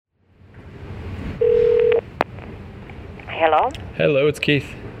Hello? Hello, it's Keith.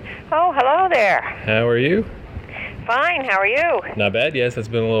 Oh, hello there. How are you? Fine, how are you? Not bad, yes. It's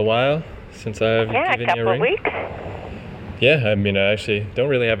been a little while since I've Yeah, a given you a couple ring. of weeks. Yeah, I mean, I actually don't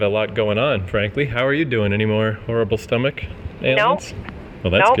really have a lot going on, frankly. How are you doing? Any more horrible stomach ailments?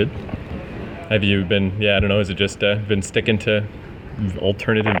 Well, that's Nope. good. Have you been, I don't know, has it just been sticking to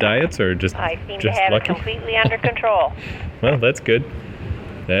alternative diets or just I seem to just have lucky? it completely under control. Well, that's good.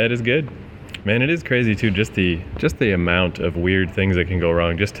 That is good. Man, it is crazy too, just the amount of weird things that can go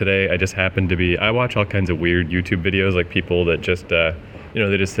wrong. Just today, I watch all kinds of weird YouTube videos, like people that just, they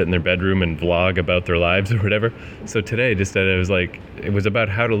just sit in their bedroom and vlog about their lives or whatever. So today, it was about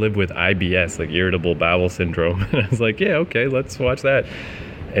how to live with IBS, like irritable bowel syndrome. And I was like, yeah, okay, let's watch that.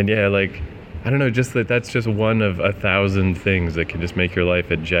 And yeah, like, I don't know, just that's just one of 1,000 things that can just make your life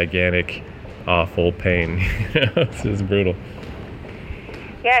a gigantic, awful pain. It's just brutal.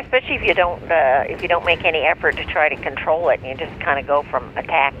 Yeah, especially if you don't make any effort to try to control it, and you just kind of go from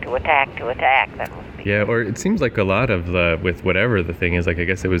attack to attack to attack. Yeah, or it seems like a lot of with whatever the thing is, like I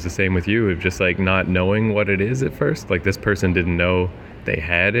guess it was the same with you, of just like not knowing what it is at first. Like this person didn't know they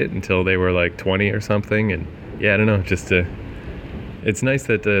had it until they were like 20 or something, and yeah, I don't know, it's nice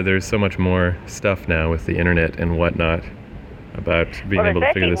that there's so much more stuff now with the internet and whatnot about being able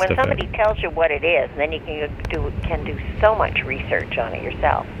to figure this stuff out. When somebody tells you what it is, then you can do so much research on it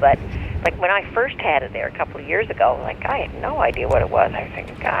yourself. But like when I first had it there a couple of years ago, like I had no idea what it was. I was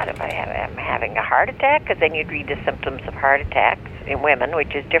thinking, God, am I having a heart attack? Because then you'd read the symptoms of heart attacks in women,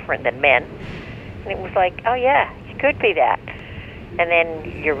 which is different than men. And it was like, oh yeah, it could be that. And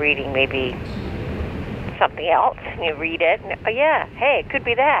then you're reading maybe something else, and you read it, and oh yeah, hey, it could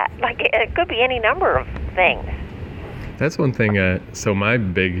be that. Like it could be any number of things. That's one thing. So my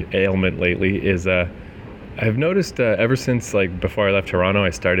big ailment lately is I've noticed ever since like before I left Toronto, I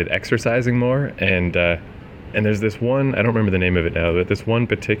started exercising more, and there's this one, I don't remember the name of it now, but this one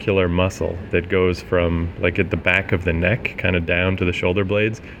particular muscle that goes from like at the back of the neck kind of down to the shoulder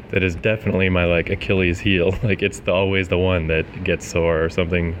blades that is definitely my like Achilles heel. Like it's always the one that gets sore or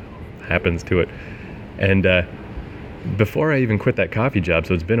something happens to it. And before I even quit that coffee job,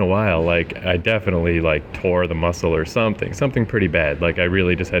 so it's been a while, like I definitely like tore the muscle or something pretty bad. Like I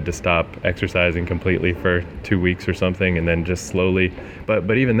really just had to stop exercising completely for 2 weeks or something, and then just slowly,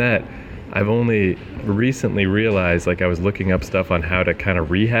 but even that, I've only recently realized, like I was looking up stuff on how to kind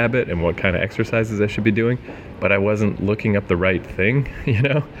of rehab it and what kind of exercises I should be doing, but I wasn't looking up the right thing,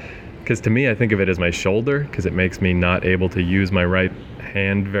 because to me, I think of it as my shoulder, because it makes me not able to use my right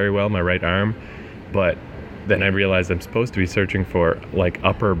hand very well, my right arm. But then I realized I'm supposed to be searching for like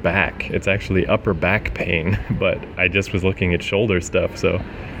upper back. It's actually upper back pain, but I just was looking at shoulder stuff, so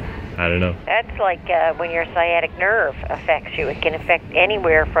I don't know. That's like when your sciatic nerve affects you. It can affect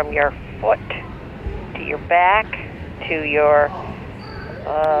anywhere from your foot to your back to your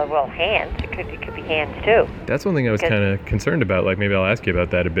hands. It could be hands too. That's one thing I was kind of concerned about. Like maybe I'll ask you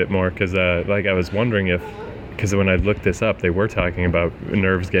about that a bit more, because like I was wondering because when I looked this up, they were talking about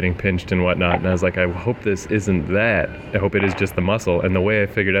nerves getting pinched and whatnot, and I was like, I hope this isn't that. I hope it is just the muscle. And the way I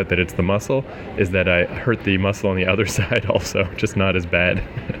figured out that it's the muscle is that I hurt the muscle on the other side also, just not as bad.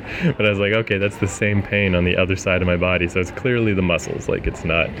 But I was like, okay, that's the same pain on the other side of my body, so it's clearly the muscles, like it's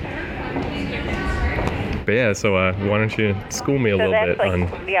not. But yeah, so why don't you school me a little bit on...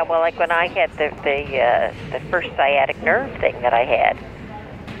 Yeah, well, like when I had the first sciatic nerve thing that I had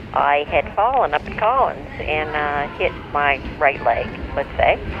fallen up in Collins and hit my right leg, let's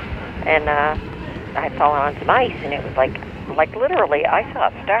say, and I had fallen on some ice, and it was like literally I saw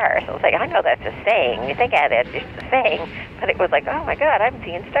stars. I was like, I know that's a saying. You think that's just a saying, but it was like, oh my God, I'm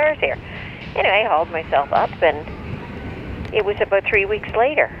seeing stars here. Anyway, I hauled myself up, and it was about 3 weeks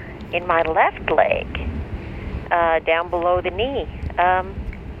later in my left leg, down below the knee. I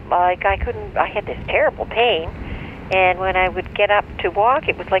had this terrible pain. And when I would get up to walk,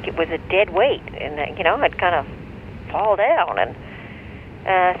 it was like it was a dead weight, and I'd kind of fall down. And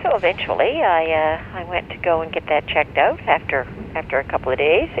so eventually, I went to go and get that checked out after a couple of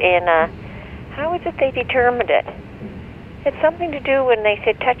days. And how is it they determined it? It had something to do when they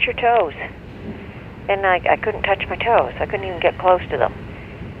said touch your toes, and I couldn't touch my toes. I couldn't even get close to them.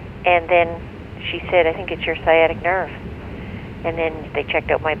 And then she said, I think it's your sciatic nerve. And then they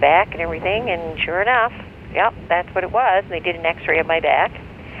checked out my back and everything, and sure enough. Yep, that's what it was. They did an x-ray of my back.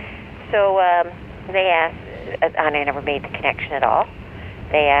 So they asked, and I never made the connection at all.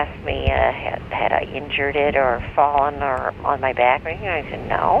 They asked me, had I injured it or fallen or on my back or anything? I said,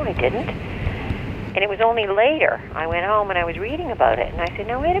 no, I didn't. And it was only later. I went home and I was reading about it. And I said,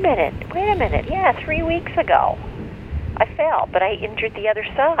 no, wait a minute. Yeah, 3 weeks ago. I fell, but I injured the other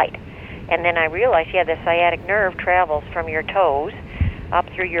side. And then I realized, the sciatic nerve travels from your toes up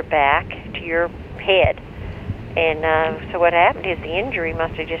through your back to your head. And so what happened is the injury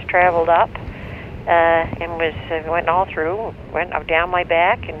must have just traveled up and went all through, went up down my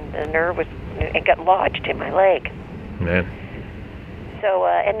back, and the nerve it got lodged in my leg. Man. So,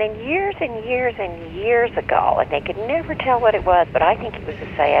 and then years and years and years ago, and they could never tell what it was, but I think it was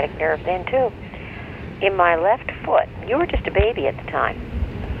a sciatic nerve then too, in my left foot. You were just a baby at the time.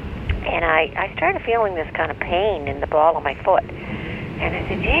 And I started feeling this kind of pain in the ball of my foot. And I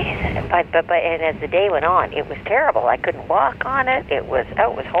said, geez. But and as the day went on, it was terrible. I couldn't walk on it. It was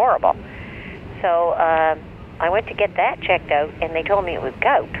horrible. So I went to get that checked out, and they told me it was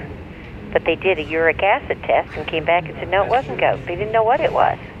gout. But they did a uric acid test and came back and said, no, it wasn't gout. They didn't know what it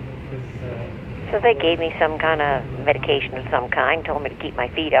was. So they gave me some kind of medication of some kind, told me to keep my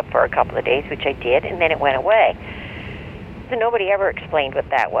feet up for a couple of days, which I did, and then it went away. So nobody ever explained what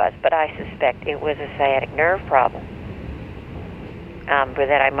that was, but I suspect it was a sciatic nerve problem. But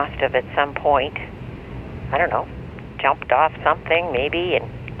that I must have at some point, I don't know, jumped off something maybe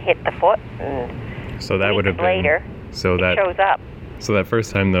and hit the foot, and so that would have been later it shows up. So that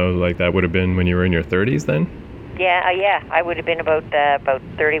first time though, like that would have been when you were in your 30s then? Yeah, I would have been about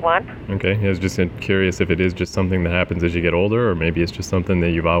 31. Okay, I was just curious if it is just something that happens as you get older, or maybe it's just something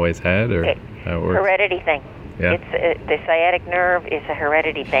that you've always had, or how it works. Heredity thing. Yeah. It's the sciatic nerve is a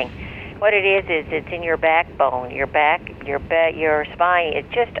heredity thing. What it is it's in your backbone, your spine is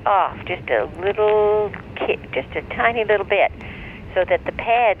just off, just a little just a tiny little bit, so that the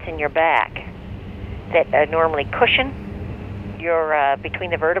pads in your back that normally cushion your between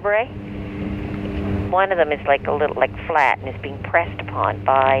the vertebrae, one of them is like a little flat and is being pressed upon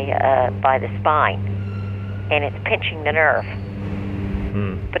by the spine, and it's pinching the nerve.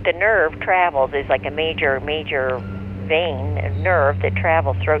 But the nerve travels is like a major vein, a nerve that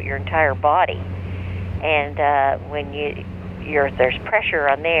travels throughout your entire body. And when there's pressure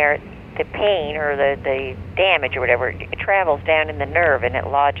on there, the pain or the damage or whatever, it travels down in the nerve and it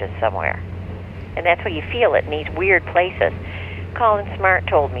lodges somewhere. And that's where you feel it in these weird places. Colin Smart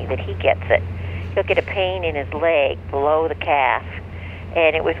told me that he gets it. He'll get a pain in his leg below the calf.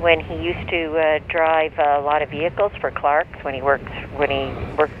 And it was when he used to drive a lot of vehicles for Clark's when he worked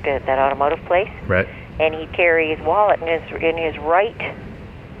at that automotive place. Right. And he'd carry his wallet in his right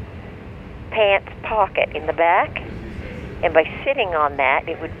pants pocket in the back. And by sitting on that,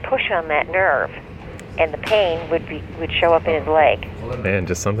 it would push on that nerve, and the pain would show up in his leg. Man,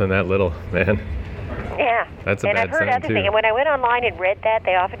 just something that little, man. Yeah. That's a and bad I've heard sign, other too. things. And when I went online and read that,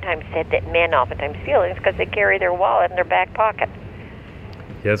 they oftentimes said that men oftentimes feel it because they carry their wallet in their back pocket.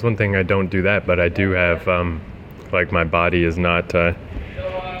 Yeah, that's one thing. I don't do that, but I do have, like my body is not,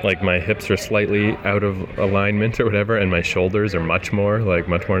 like my hips are slightly out of alignment or whatever, and my shoulders are much more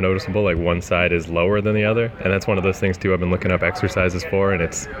noticeable. Like one side is lower than the other, and that's one of those things too I've been looking up exercises for, and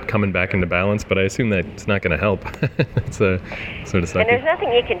it's coming back into balance, but I assume that it's not going to help. It's a sort of sucky. And there's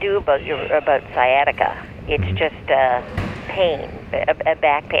nothing you can do about sciatica. It's just pain, a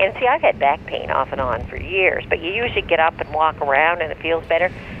back pain. And see, I've had back pain off and on for years, but you usually get up and walk around and it feels better.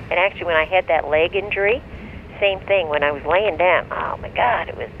 And actually when I had that leg injury, same thing. When I was laying down, oh my God,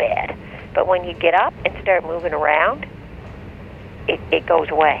 it was bad. But when you get up and start moving around, it goes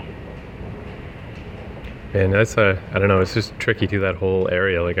away. And that's I don't know, it's just tricky to that whole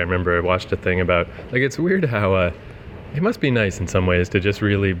area. Like I remember I watched a thing about, like it's weird how it must be nice in some ways to just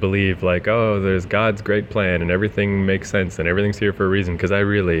really believe like, oh, there's God's great plan and everything makes sense and everything's here for a reason, because I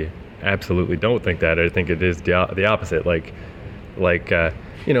really absolutely don't think that. I think it is the opposite. Like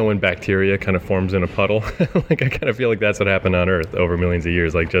when bacteria kind of forms in a puddle, like I kind of feel like that's what happened on Earth over millions of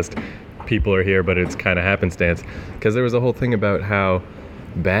years. Like just people are here, but it's kind of happenstance. Because there was a whole thing about how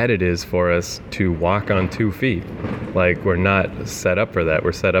bad it is for us to walk on 2 feet. Like we're not set up for that.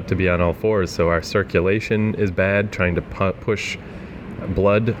 We're set up to be on all fours. So our circulation is bad, trying to push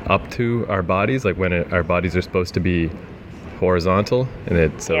blood up to our bodies, like when our bodies are supposed to be horizontal, and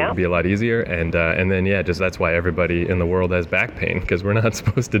it would be a lot easier. And then just that's why everybody in the world has back pain, because we're not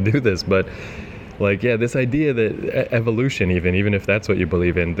supposed to do this. But this idea that evolution, even if that's what you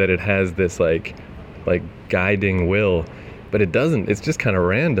believe in, that it has this like guiding will, but it doesn't. It's just kind of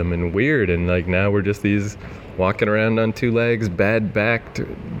random and weird. And like now we're just these walking around on 2 legs, bad-backed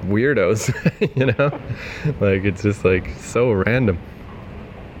weirdos, like it's just like so random.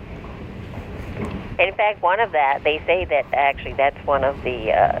 In fact, they say that actually that's one of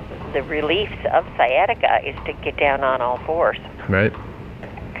the reliefs of sciatica is to get down on all fours. Right.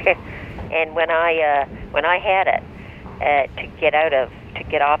 And when I had it, to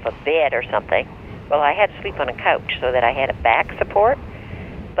get off a bed or something, well, I had to sleep on a couch so that I had a back support.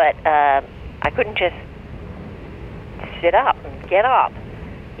 But I couldn't just sit up and get up.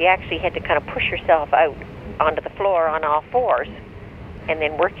 You actually had to kind of push yourself out onto the floor on all fours and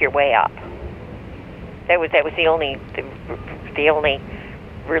then work your way up. That was the only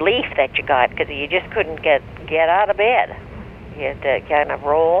relief that you got, because you just couldn't get out of bed. You had to kind of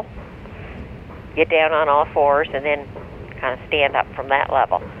roll, get down on all fours, and then kind of stand up from that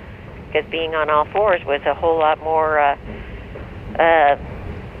level. Because being on all fours was a whole lot more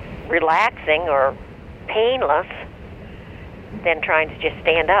relaxing or painless than trying to just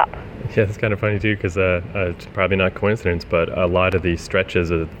stand up. Yeah, it's kind of funny too, because it's probably not coincidence, but a lot of the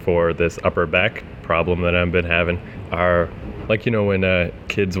stretches for this upper back problem that I've been having are like, you know, when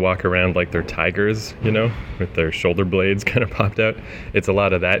kids walk around like they're tigers, you know, with their shoulder blades kind of popped out. It's a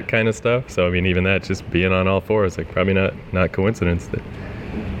lot of that kind of stuff. So I mean, even that, just being on all fours, like probably not coincidence.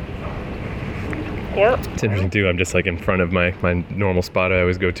 Yeah. It's interesting too. I'm just like in front of my normal spot I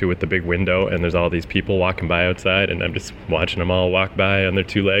always go to with the big window, and there's all these people walking by outside, and I'm just watching them all walk by on their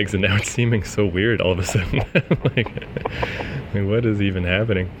two legs, and now it's seeming so weird all of a sudden. like, what is even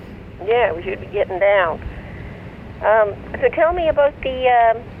happening? Yeah, we should be getting down. So tell me about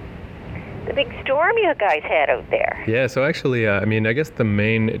the big storm you guys had out there. Yeah, so actually, I mean, I guess it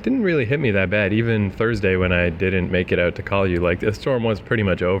didn't really hit me that bad. Even Thursday when I didn't make it out to call you, like the storm was pretty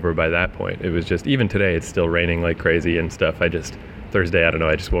much over by that point. It was just, even today, it's still raining like crazy and stuff. Thursday, I don't know,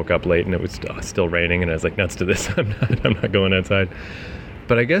 I just woke up late and it was still raining, and I was like, nuts to this, I'm not going outside.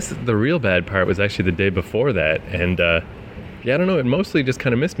 But I guess the real bad part was actually the day before that, and yeah, I don't know, it mostly just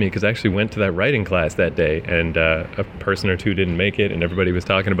kind of missed me because I actually went to that writing class that day, and a person or two didn't make it, and everybody was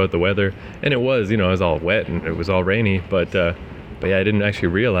talking about the weather, and it was, you know, it was all wet and it was all rainy, but yeah, I didn't actually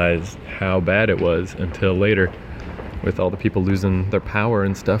realize how bad it was until later with all the people losing their power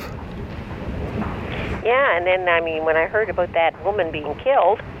and stuff. Yeah, and then, I mean, when I heard about that woman being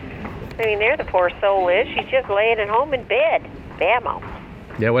killed, I mean, there the poor soul is. She's just laying at home in bed. Bammo.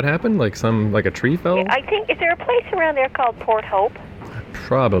 Yeah, what happened? Like a tree fell? I think, is there a place around there called Port Hope?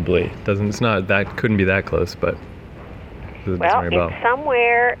 Probably. Couldn't be that close, but well, it's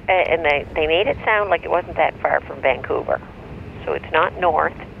somewhere, and they made it sound like it wasn't that far from Vancouver. So it's not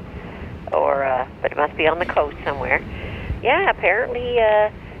north, but it must be on the coast somewhere. Yeah, apparently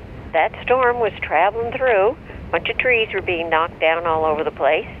that storm was traveling through. A bunch of trees were being knocked down all over the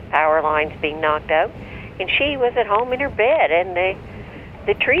place, power lines being knocked out, and she was at home in her bed, and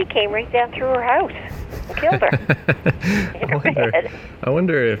the tree came right down through her house and killed her. I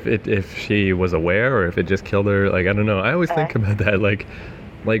wonder if she was aware or if it just killed her. Like, I don't know. I always think about that.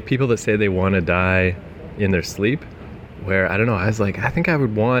 Like people that say they want to die in their sleep, where, I don't know, I was like, I think I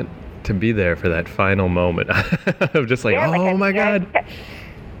would want to be there for that final moment of just like, oh my God.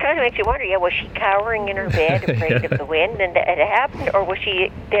 Kind of makes you wonder, was she cowering in her bed afraid of the wind and it happened, or was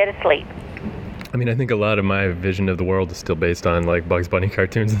she dead asleep? I mean, I think a lot of my vision of the world is still based on like Bugs Bunny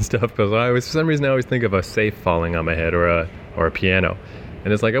cartoons and stuff, because for some reason I always think of a safe falling on my head or a piano.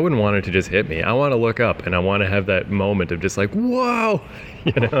 And it's like, I wouldn't want it to just hit me. I want to look up and I want to have that moment of just like, whoa,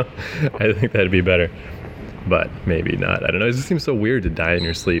 you know? I think that'd be better. But maybe not. I don't know. It just seems so weird to die in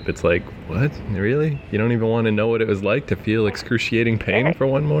your sleep. It's like, what? Really? You don't even want to know what it was like to feel excruciating pain for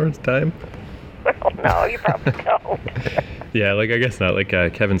one more time? Well, no, you probably don't. Yeah, like, I guess not. Like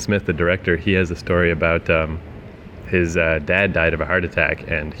Kevin Smith, the director, he has a story about his dad died of a heart attack,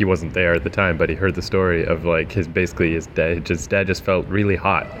 and he wasn't there at the time, but he heard the story of like his dad just felt really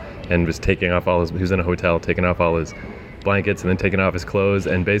hot and was taking off he was in a hotel, taking off all his blankets and then taking off his clothes,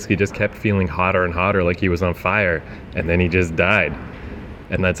 and basically just kept feeling hotter and hotter, like he was on fire, and then he just died.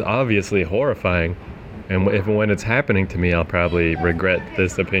 And that's obviously horrifying. And when it's happening to me, I'll probably regret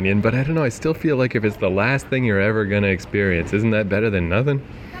this opinion. But I don't know, I still feel like if it's the last thing you're ever going to experience, isn't that better than nothing?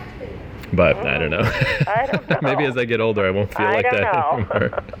 But I don't know. I don't know. Maybe as I get older, I won't feel like that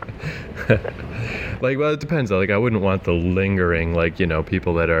anymore. Like, well, it depends. Like, I wouldn't want the lingering, like, you know,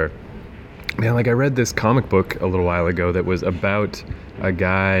 people that are... Man, like, I read this comic book a little while ago that was about a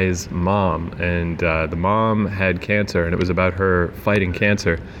guy's mom. And the mom had cancer, and it was about her fighting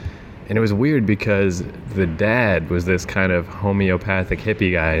cancer. And it was weird because the dad was this kind of homeopathic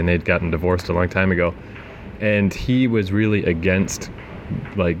hippie guy, and they'd gotten divorced a long time ago. And he was really against,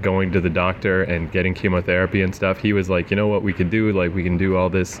 like, going to the doctor and getting chemotherapy and stuff. He was like, you know what we could do? Like, we can do all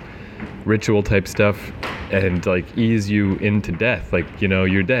this ritual type stuff and, like, ease you into death. Like, you know,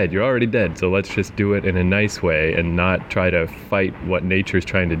 you're dead. You're already dead. So let's just do it in a nice way and not try to fight what nature's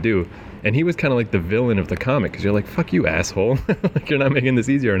trying to do. And he was kind of like the villain of the comic, because you're like, fuck you, asshole. Like, you're not making this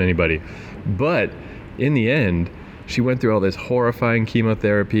easier on anybody. But in the end, she went through all this horrifying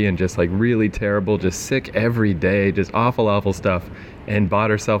chemotherapy and just like really terrible, just sick every day, just awful, awful stuff. and bought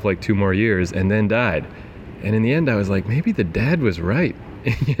herself like 2 more years and then died. And in the end, I was like, maybe the dad was right.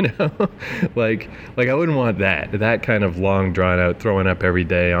 like I wouldn't want that kind of long drawn out, throwing up every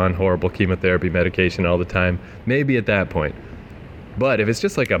day on horrible chemotherapy medication all the time. Maybe at that point. But if it's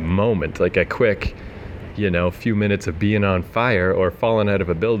just like a moment, like a quick, few minutes of being on fire or falling out of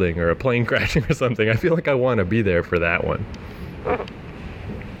a building or a plane crashing or something, I feel like I want to be there for that one.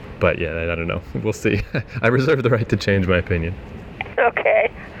 But yeah, I don't know. We'll see. I reserve the right to change my opinion.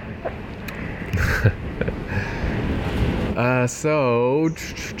 Okay. So,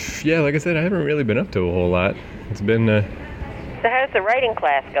 yeah, like I said, I haven't really been up to a whole lot. It's been... So how's the writing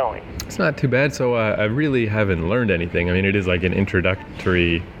class going? It's not too bad. So I really haven't learned anything. I mean, it is like an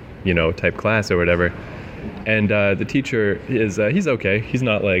introductory, type class or whatever. And the teacher is, he's okay. He's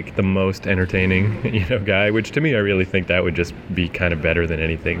not like the most entertaining, guy, which to me, I really think that would just be kind of better than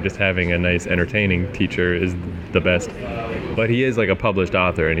anything. Just having a nice, entertaining teacher is the best. But he is like a published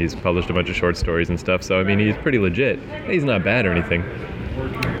author, and he's published a bunch of short stories and stuff. So, I mean, he's pretty legit. He's not bad or anything.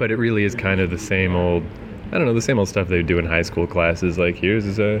 But it really is kind of the same old, the same old stuff they would do in high school classes. Like,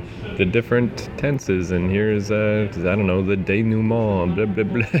 here's the different tenses, and here's, the denouement, blah, blah,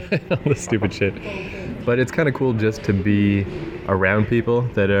 blah, all this stupid shit. But it's kind of cool just to be around people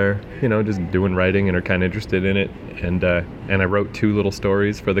that are, just doing writing and are kind of interested in it. And I wrote 2 little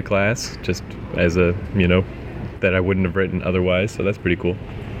stories for the class, just as a, that I wouldn't have written otherwise. So that's pretty cool.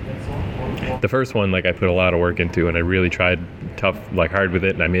 The first one, I put a lot of work into, and I really tried hard with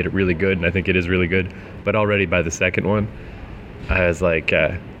it, and I made it really good, and I think it is really good. But already by the second one, I was like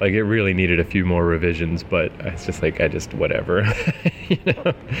it really needed a few more revisions, but it's just whatever.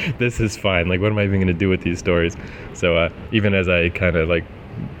 This is fine. What am I even going to do with these stories? So even as I kind of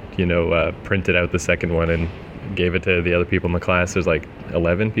printed out the second one and gave it to the other people in the class, there's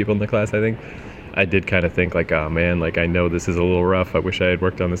 11 people in the class, I think. I did kind of think oh man, I know this is a little rough. I wish I had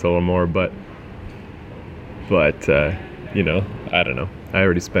worked on this a little more, but I don't know. I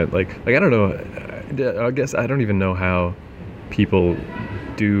already spent I don't know. I guess I don't even know how people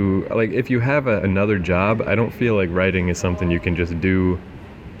do, if you have another job, I don't feel like writing is something you can just do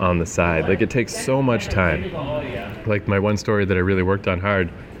on the side. It takes so much time. My one story that I really worked on hard,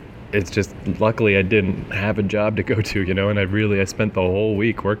 it's just, luckily I didn't have a job to go to, and I spent the whole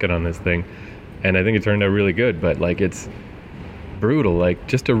week working on this thing, and I think it turned out really good. But it's brutal,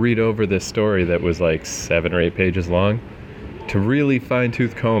 just to read over this story that was 7 or 8 pages long, to really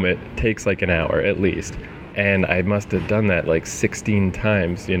fine-tooth comb it takes an hour at least. And I must have done that 16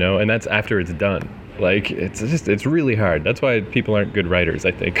 times, and that's after it's done. It's really hard. That's why people aren't good writers,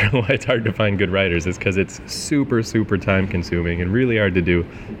 I think. Why it's hard to find good writers is because it's super, super time consuming and really hard to do,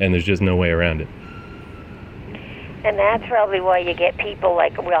 and there's just no way around it. And that's probably why you get people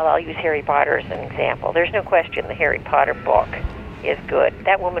I'll use Harry Potter as an example. There's no question the Harry Potter book is good.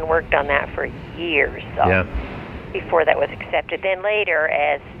 That woman worked on that for years, before that was accepted. Then later,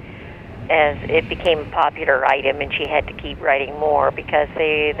 as it became a popular item and she had to keep writing more because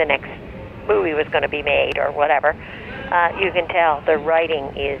the next movie was going to be made or whatever, you can tell the writing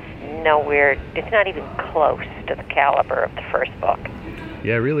is nowhere, it's not even close to the caliber of the first book.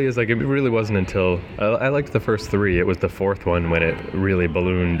 Yeah, it really is. It really wasn't until, I liked the first 3. It was the 4th one when it really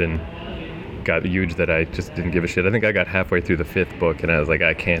ballooned and got huge that I just didn't give a shit. I think I got halfway through the 5th book and I was like,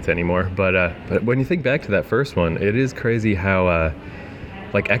 I can't anymore. But when you think back to that first one, it is crazy how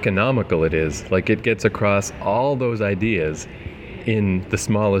economical it is. It gets across all those ideas in the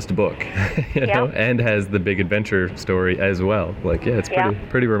smallest book, and has the big adventure story as well. It's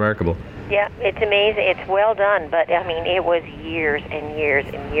pretty remarkable. Yeah, it's amazing. It's well done, but I mean, it was years and years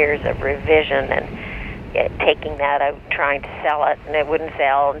and years of revision and taking that out, trying to sell it, and it wouldn't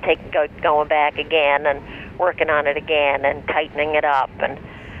sell, and going back again and working on it again and tightening it up, and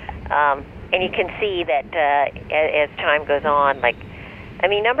you can see that as time goes on,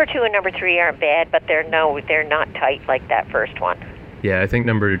 number 2 and number 3 aren't bad, but they're not tight like that first one. Yeah, I think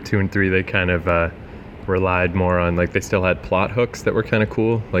number 2 and 3, they kind of relied more on, they still had plot hooks that were kind of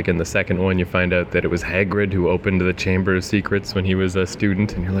cool. In the second one, you find out that it was Hagrid who opened the Chamber of Secrets when he was a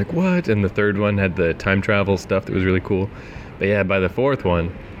student, and you're like, what? And the third one had the time travel stuff that was really cool. But yeah, by the 4th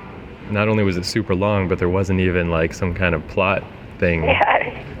one, not only was it super long, but there wasn't even, some kind of plot thing.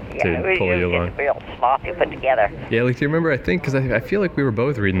 To pull you along. It's real sloppy put together. Yeah, do you remember, I think, because I feel like we were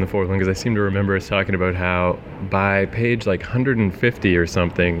both reading the 4th one, because I seem to remember us talking about how by page 150 or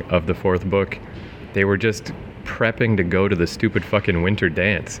something of the 4th book, they were just prepping to go to the stupid fucking winter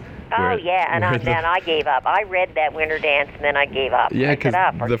dance. Oh, yeah, and then I gave up. I read that Winter Dance, and then I gave up. Yeah, because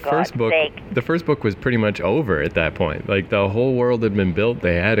the first book was pretty much over at that point. Like, the whole world had been built.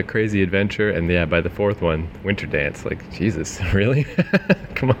 They had a crazy adventure, and yeah, by the fourth one, Winter Dance. Like, Jesus, really?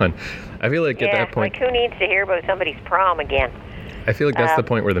 Come on. I feel like at that point... like, who needs to hear about somebody's prom again? I feel like that's the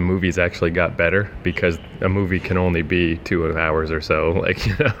point where the movies actually got better, because a movie can only be 2 hours or so, like,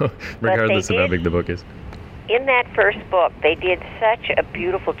 you know, regardless of how big the book is. In that first book, they did such a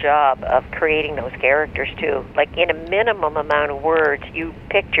beautiful job of creating those characters, too. Like, in a minimum amount of words, you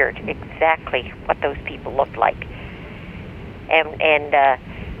pictured exactly what those people looked like. And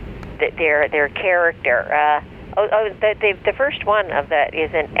their character. The first one of that is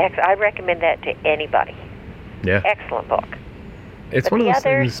I recommend that to anybody. Yeah. Excellent book. It's one of those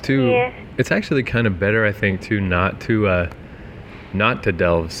things, too. Yeah. It's actually kind of better, I think, too, not to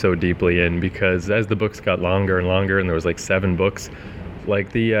delve so deeply in, because as the books got longer and longer, and there was like 7 books,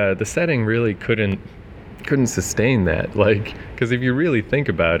 like the setting really couldn't sustain that. Like, because if you really think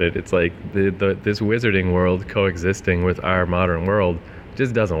about it, it's like this wizarding world coexisting with our modern world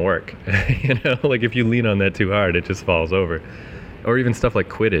just doesn't work. You know, like if you lean on that too hard, it just falls over. Or even stuff like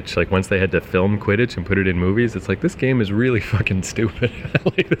Quidditch. Like, once they had to film Quidditch and put it in movies, it's like, this game is really fucking stupid.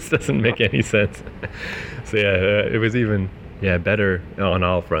 Like, this doesn't make any sense. So yeah, it was even... yeah, better on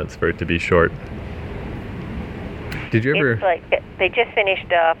all fronts for it to be short. Did you ever... It's like, they just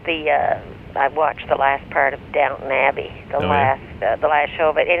finished off I watched the last part of Downton Abbey, the last show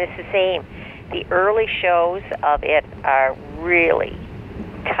of it, and it's the same. The early shows of it are really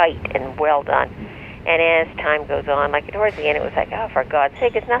tight and well done. And as time goes on, like towards the end, it was like, oh, for God's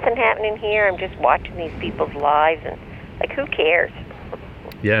sake, there's nothing happening here. I'm just watching these people's lives, and, like, who cares?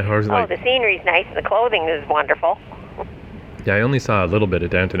 Yeah, the scenery's nice, and the clothing is wonderful. Yeah, I only saw a little bit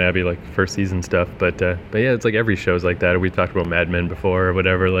of Downton Abbey, like first season stuff, but yeah, it's like every show's like that. We talked about Mad Men before or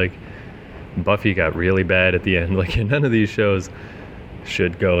whatever. Like, Buffy got really bad at the end. Like, none of these shows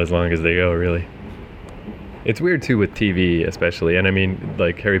should go as long as they go, really. It's weird too with TV, especially, and I mean,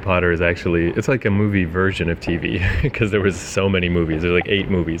 like, Harry Potter is actually, it's like a movie version of TV, because there was so many movies. There's like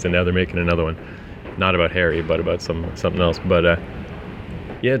 8 movies, and now they're making another one, not about Harry, but about something else. But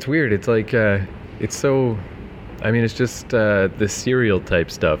yeah, it's weird. It's like it's so. I mean, it's just the serial type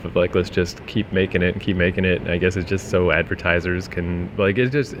stuff of, like, let's just keep making it and keep making it. And I guess it's just so advertisers can, like,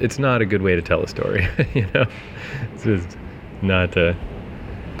 it's not a good way to tell a story, you know? It's just not,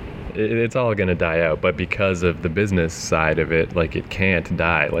 it's all going to die out. But because of the business side of it, like, it can't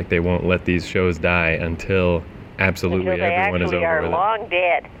die. Like, they won't let these shows die until absolutely everyone is over with it. Until they are long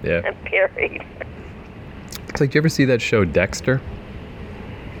dead. Yeah. Period. It's like, do you ever see that show Dexter?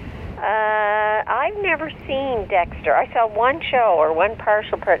 I've never seen Dexter. I saw one show or one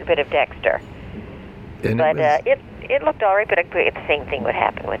partial bit of Dexter. And but it looked all right, but the same thing would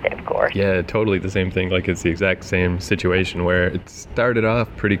happen with it, of course. Yeah, totally the same thing. Like, it's the exact same situation where it started off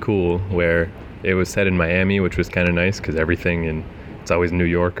pretty cool, where it was set in Miami, which was kind of nice because it's always New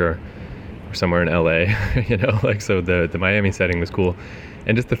York or somewhere in LA, you know, like, so the Miami setting was cool.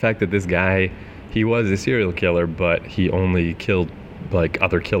 And just the fact that this guy, he was a serial killer, but he only killed, like,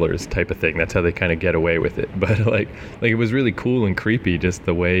 other killers type of thing. That's how they kind of get away with it. But like it was really cool and creepy, just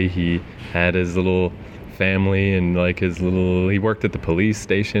the way he had his little family, and like he worked at the police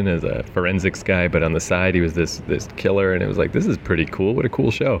station as a forensics guy, but on the side he was this killer, and it was like, this is pretty cool. What a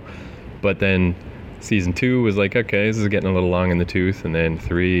cool show. But then season 2 was like, okay, this is getting a little long in the tooth, and then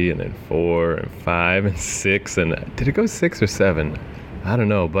 3, and then 4, and 5, and 6, and did it go 6 or 7? I don't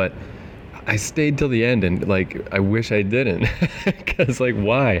know, but I stayed till the end, and, like, I wish I didn't, because, like,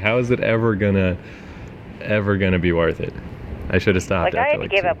 why? How is it ever gonna be worth it? I should have stopped. Like, I had to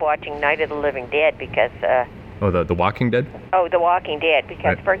give up watching Night of the Living Dead because. The Walking Dead? Oh, The Walking Dead,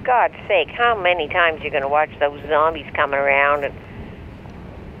 because for God's sake, how many times are you going to watch those zombies coming around and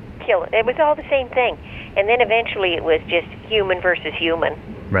kill? It was all the same thing, and then eventually it was just human versus human.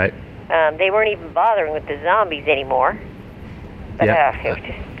 Right. They weren't even bothering with the zombies anymore. But, yeah. It was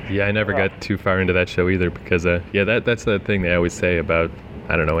just. Yeah, I never got too far into that show either, because that's the thing they always say about,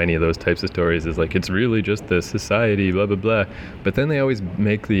 I don't know, any of those types of stories, is like, it's really just the society, blah blah blah. But then they always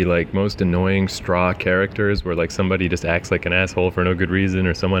make the, like, most annoying straw characters where, like, somebody just acts like an asshole for no good reason,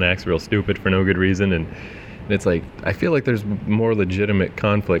 or someone acts real stupid for no good reason, and it's like, I feel like there's more legitimate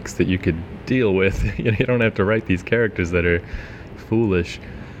conflicts that you could deal with. You don't have to write these characters that are foolish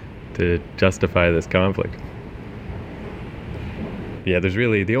to justify this conflict. Yeah, there's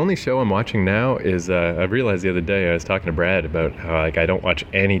really, the only show I'm watching now is, I realized the other day, I was talking to Brad about how, like, I don't watch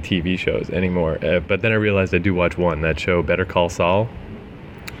any TV shows anymore, but then I realized I do watch one, that show Better Call Saul,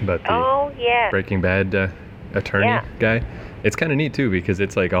 about the Breaking Bad attorney Yeah. guy. It's kind of neat too because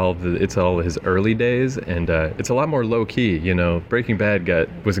it's like it's all his early days, and it's a lot more low key. You know, Breaking Bad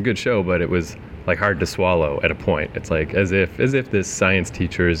was a good show, but it was like hard to swallow at a point. It's like as if this science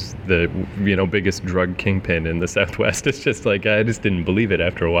teacher is the biggest drug kingpin in the Southwest. It's just like I just didn't believe it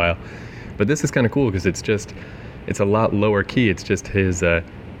after a while. But this is kind of cool because it's a lot lower key. It's just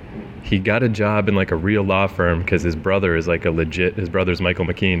he got a job in like a real law firm because his brother is like his brother's Michael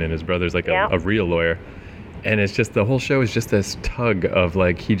McKean, and his brother's like a real lawyer. And it's just, the whole show is just this tug of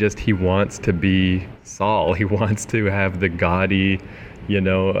like, he wants to be Saul. He wants to have the gaudy,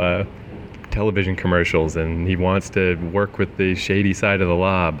 television commercials, and he wants to work with the shady side of the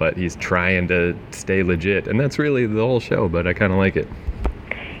law, but he's trying to stay legit. And that's really the whole show, but I kind of like it.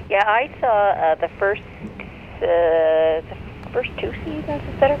 Yeah, I saw the first 2 seasons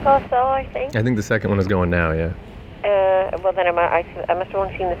of Better Call Saul, I think. I think the second one is going now, yeah. Well, then I must have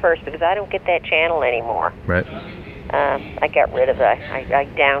only seen the first because I don't get that channel anymore. Right. I got rid of it. I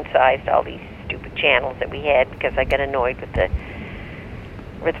downsized all these stupid channels that we had because I got annoyed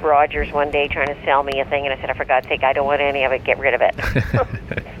with Rogers one day trying to sell me a thing, and I said, for God's sake, I don't want any of it. Get rid of it.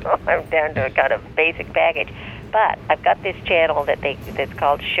 So I'm down to a kind of basic package. But I've got this channel that's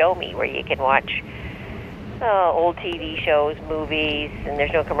called Show Me, where you can watch old TV shows, movies, and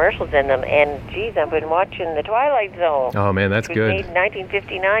there's no commercials in them. And, geez, I've been watching The Twilight Zone. Oh, man, that's good. It was made in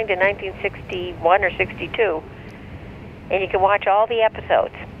 1959 to 1961 or 62. And you can watch all the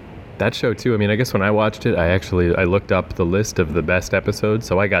episodes. That show, too. I mean, I guess when I watched it, I looked up the list of the best episodes,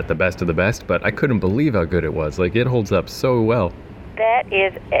 so I got the best of the best, but I couldn't believe how good it was. Like, it holds up so well. That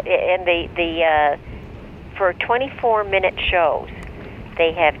is, and for 24-minute shows,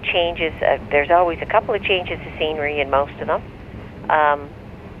 they have changes. There's always a couple of changes to scenery in most of them.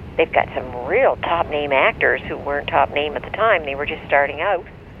 They've got some real top-name actors who weren't top-name at the time. They were just starting out.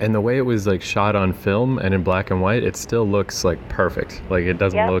 And the way it was like shot on film and in black and white, it still looks like perfect. Like it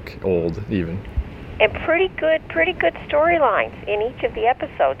doesn't look old even. And pretty good storylines in each of the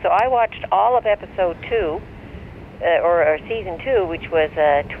episodes. So I watched all of episode 2, or season 2, which was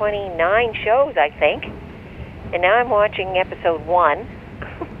 29 shows, I think. And now I'm watching episode 1.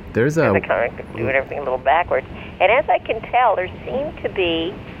 There's I kind of doing everything a little backwards. And as I can tell, there seem to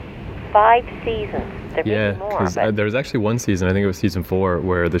be 5 seasons. There because there was actually one season, I think it was season 4,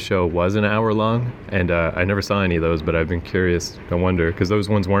 where the show was an hour long, and I never saw any of those, but I've been curious. I wonder, because those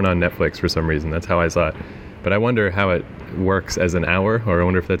ones weren't on Netflix for some reason. That's how I saw it. But I wonder how it works as an hour, or I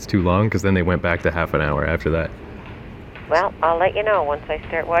wonder if that's too long, because then they went back to half an hour after that. Well, I'll let you know once I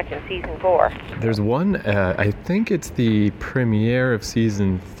start watching season 4. There's one, I think it's the premiere of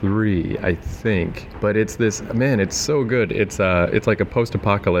season 3, I think. But it's this, man, it's so good. It's like a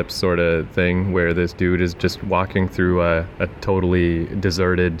post-apocalypse sort of thing where this dude is just walking through a totally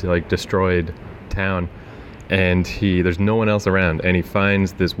deserted, like destroyed town. And there's no one else around. And he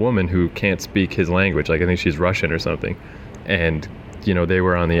finds this woman who can't speak his language. Like I think she's Russian or something. And they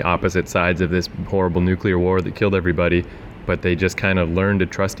were on the opposite sides of this horrible nuclear war that killed everybody, but they just kind of learned to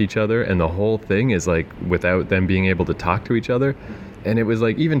trust each other, and the whole thing is like without them being able to talk to each other. And it was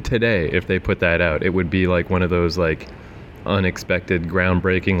like, even today, if they put that out, it would be like one of those like unexpected,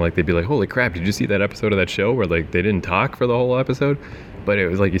 groundbreaking, like they'd be like, holy crap, did you see that episode of that show where like they didn't talk for the whole episode? But it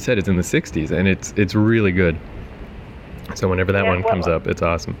was like you said, it's in the 60s, and it's really good. So whenever that one comes up, it's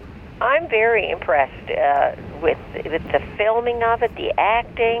awesome. I'm very impressed with the filming of it, the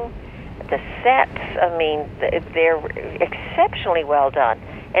acting, the sets. I mean, they're exceptionally well done.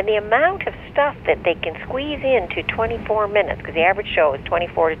 And the amount of stuff that they can squeeze into 24 minutes, because the average show is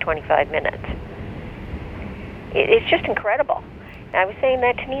 24 to 25 minutes. It's just incredible. And I was saying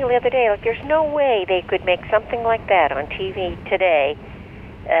that to Neil the other day, like there's no way they could make something like that on TV today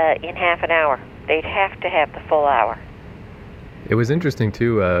in half an hour. They'd have to have the full hour. It was interesting,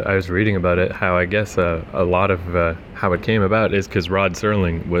 too, I was reading about it, how I guess a lot of how it came about is because Rod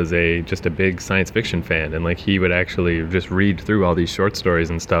Serling was just a big science fiction fan, and like he would actually just read through all these short stories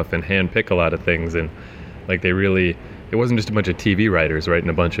and stuff and handpick a lot of things, and like it wasn't just a bunch of TV writers writing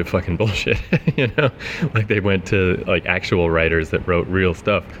a bunch of fucking bullshit, like they went to like actual writers that wrote real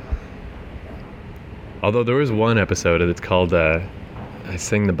stuff. Although there was one episode that's called I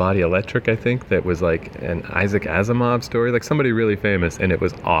Sing the Body Electric, I think, that was like an Isaac Asimov story, like somebody really famous, and it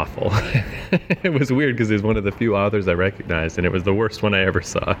was awful. It was weird because it was one of the few authors I recognized, and it was the worst one I ever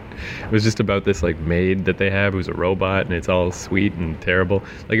saw. It was just about this like maid that they have who's a robot, and it's all sweet and terrible.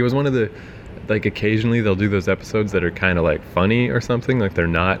 Like it was one of the, like occasionally they'll do those episodes that are kind of like funny or something, like they're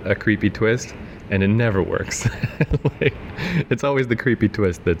not a creepy twist, and it never works. Like, it's always the creepy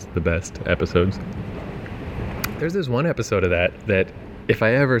twist that's the best episodes. There's this one episode of that if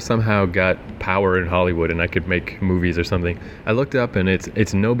I ever somehow got power in Hollywood and I could make movies or something, I looked up and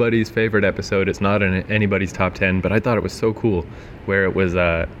it's nobody's favorite episode. It's not in anybody's top 10, but I thought it was so cool, where it was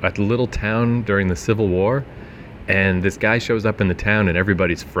a little town during the Civil War, and this guy shows up in the town and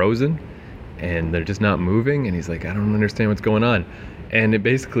everybody's frozen and they're just not moving, and he's like, I don't understand what's going on. And it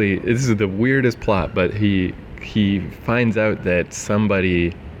basically, this is the weirdest plot, but he finds out that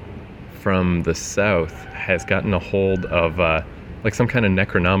somebody from the South has gotten a hold of like some kind of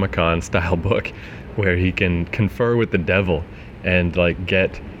Necronomicon style book where he can confer with the devil and like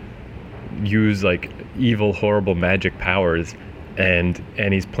use like evil, horrible magic powers, and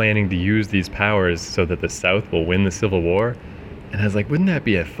he's planning to use these powers so that the South will win the Civil War. And I was like, wouldn't that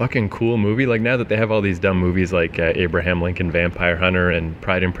be a fucking cool movie? Like, now that they have all these dumb movies like Abraham Lincoln Vampire Hunter and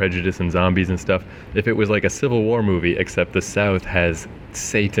Pride and Prejudice and zombies and stuff, if it was like a Civil War movie, except the South has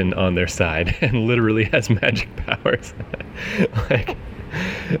Satan on their side and literally has magic powers. Like,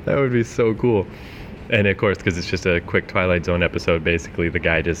 that would be so cool. And of course, because it's just a quick Twilight Zone episode, basically the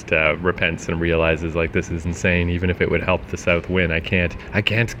guy just repents and realizes, like, this is insane. Even if it would help the South win, I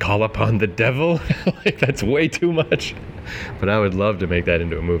can't call upon the devil. Like, that's way too much. But I would love to make that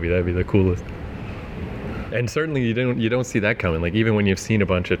into a movie. That'd be the coolest. And certainly you don't see that coming. Like, even when you've seen a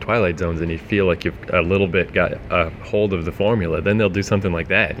bunch of Twilight Zones and you feel like you've a little bit got a hold of the formula, then they'll do something like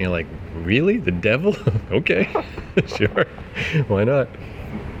that. And you're like, really? The devil? Okay, sure. Why not?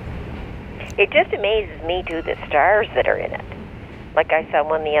 It just amazes me, too, the stars that are in it. Like, I saw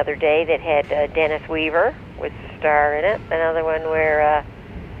one the other day that had Dennis Weaver was the star in it. Another one where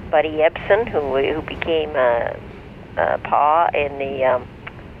Buddy Ebsen, who became Pa in the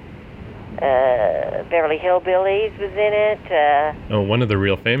Beverly Hillbillies, was in it. One of the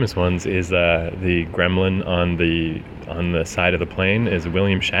real famous ones is the gremlin on the side of the plane is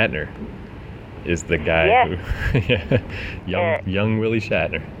William Shatner. Is the guy who young Willie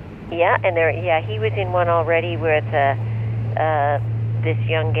Shatner. Yeah, and he was in one already with this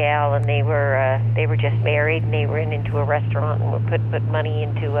young gal, and they were just married, and they went into a restaurant and would put money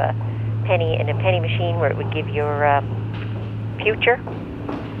into a penny machine where it would give your future.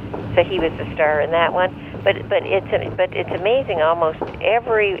 So he was the star in that one. But it's amazing. Almost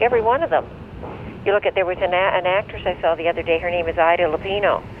every one of them. You look at, there was an actress I saw the other day. Her name is Ida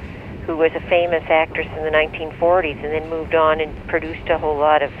Lupino, who was a famous actress in the 1940s and then moved on and produced a whole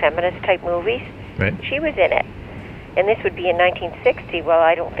lot of feminist-type movies. Right. She was in it. And this would be in 1960. Well,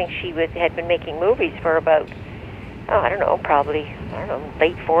 I don't think she had been making movies for about, probably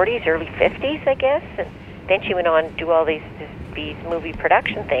late 40s, early 50s, I guess. And then she went on to do all these movie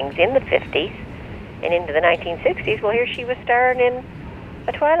production things in the 50s and into the 1960s. Well, here she was starring in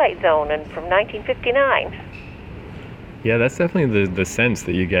A Twilight Zone and from 1959. Yeah, that's definitely the sense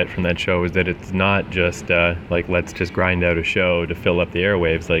that you get from that show, is that it's not just like, let's just grind out a show to fill up the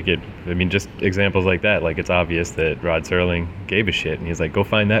airwaves. Like, just examples like that, like, it's obvious that Rod Serling gave a shit and he's like, go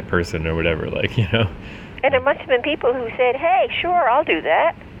find that person or whatever, like, you know. And there must have been people who said, hey, sure, I'll do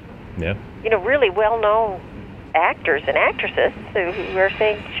that. Yeah. Really well-known actors and actresses who are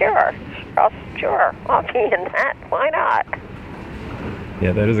saying, sure, I'll be in that. Why not?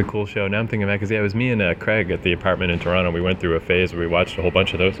 Yeah, that is a cool show. Now I'm thinking back, because it was me and Craig at the apartment in Toronto. We went through a phase where we watched a whole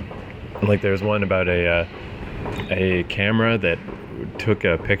bunch of those. And, like, there's one about a camera that took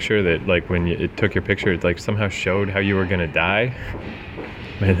a picture that, like, when it took your picture, it, like, somehow showed how you were going to die.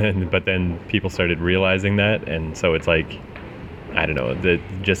 But then people started realizing that, and so it's like, I don't know, that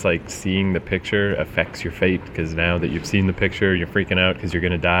just like seeing the picture affects your fate, because now that you've seen the picture, you're freaking out because you're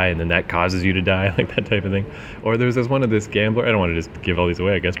going to die, and then that causes you to die, like that type of thing. Or there's this one of this gambler, I don't want to just give all these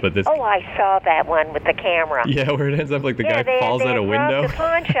away, I guess, but this... Oh, I saw that one with the camera. Yeah, where it ends up like the guy falls out a window. They robbed a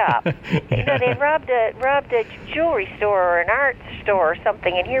pawn shop. Yeah. They robbed a jewelry store or an art store or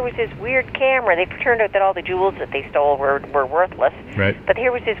something, and here was this weird camera. They turned out that all the jewels that they stole were worthless. Right. But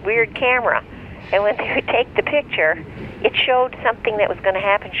here was this weird camera. And when they would take the picture, it showed something that was going to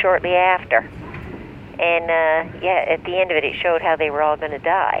happen shortly after. And, at the end of it, it showed how they were all going to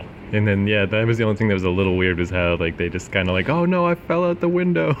die. And then, that was the only thing that was a little weird, was how, like, they just kind of like, oh, no, I fell out the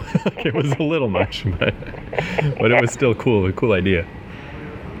window. Like, it was a little much, but it was still cool, a cool idea.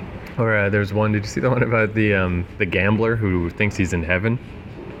 Or there's one, did you see the one about the gambler who thinks he's in heaven?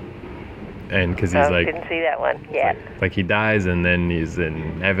 And because he's like, didn't see that one yet. Like he dies and then he's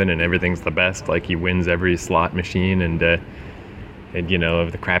in heaven and everything's the best. Like he wins every slot machine and the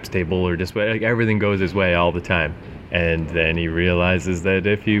craps table, or just like everything goes his way all the time. And then he realizes that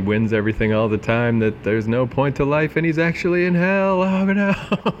if he wins everything all the time, that there's no point to life and he's actually in hell. Oh no!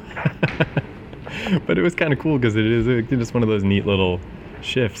 But it was kind of cool because it is just one of those neat little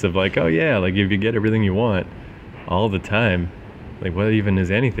shifts of like, oh yeah, like if you get everything you want all the time, like, what even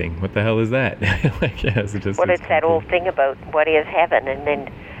is anything? What the hell is that? Like, yeah, it's just. Well, it's that old thing about what is heaven, and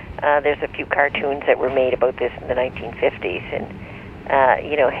then there's a few cartoons that were made about this in the 1950s, and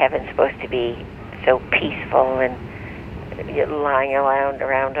heaven's supposed to be so peaceful and lying around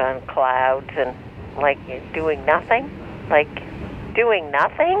on clouds and like doing nothing,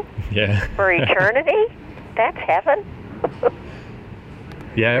 Yeah. for eternity. That's heaven.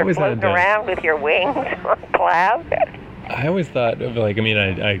 Yeah, I always floating had around with your wings on a cloud. I always thought of like, I mean,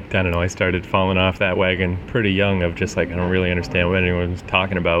 I don't know, I started falling off that wagon pretty young of just like, I don't really understand what anyone was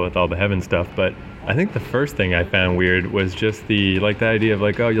talking about with all the heaven stuff, but I think the first thing I found weird was just the idea of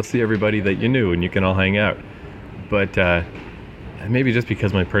like, oh, you'll see everybody that you knew and you can all hang out. But maybe just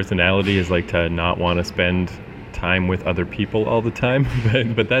because my personality is like to not want to spend time with other people all the time,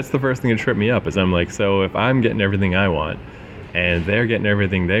 but that's the first thing that tripped me up is I'm like, so if I'm getting everything I want and they're getting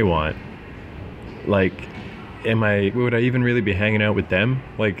everything they want, like, would I even really be hanging out with them?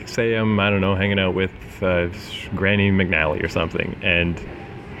 Like, say I don't know, hanging out with Granny McNally or something, and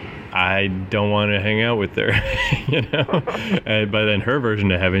I don't want to hang out with her, but then her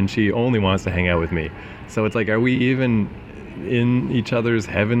version of heaven, she only wants to hang out with me. So it's like, are we even in each other's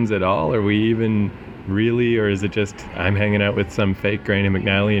heavens at all? Are we even really, or is it just I'm hanging out with some fake Granny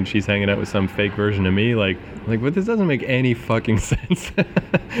McNally and she's hanging out with some fake version of me? Like, but this doesn't make any fucking sense.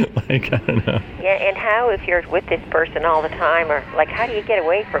 Like, I don't know. Yeah, and how, if you're with this person all the time, or like, how do you get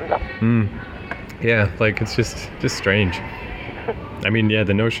away from them? Yeah, like, it's just strange. I mean, yeah,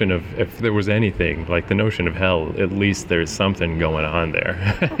 the notion of, if there was anything, like the notion of hell, at least there's something going on there.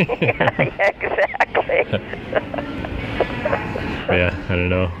 Yeah, exactly. Yeah, I don't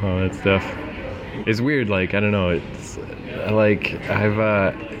know, all that stuff. It's weird, like, I don't know, it's like,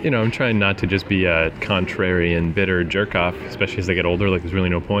 I'm trying not to just be a contrarian, bitter jerk-off, especially as I get older, like, there's really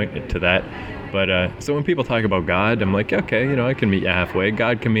no point to that. But, so when people talk about God, I'm like, okay, I can meet you halfway.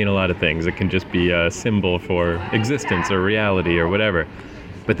 God can mean a lot of things. It can just be a symbol for existence or reality or whatever.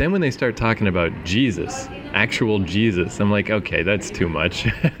 But then when they start talking about Jesus, actual Jesus, I'm like, okay, that's too much.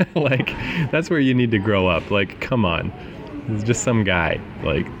 Like, that's where you need to grow up. Like, come on. He's just some guy.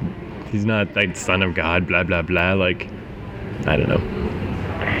 Like, he's not like son of God, blah, blah, blah. Like, I don't know.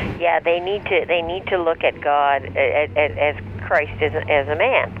 Yeah, they need to look at God as Christ as a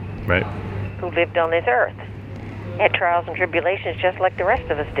man. Right. Who lived on this earth. Had trials and tribulations just like the rest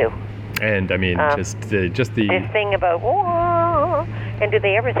of us do. And I mean, just the this thing about, whoa, and do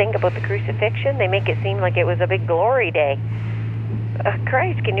they ever think about the crucifixion? They make it seem like it was a big glory day.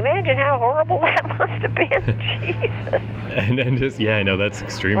 Christ, can you imagine how horrible that must have been? Jesus. And just, yeah, I know, that's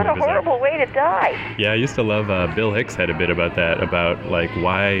extremely bizarre. What a horrible way to die. Yeah, I used to love, Bill Hicks had a bit about that, about like,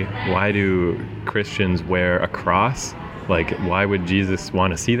 why do Christians wear a cross? Like, why would Jesus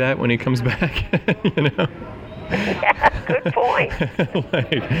want to see that when he comes back? Yeah, good point.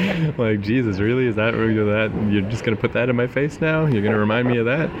 like Jesus, really? Is that you're just gonna put that in my face now? You're gonna remind me of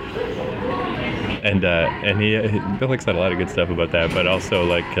that? And Bill Hicks had a lot of good stuff about that, but also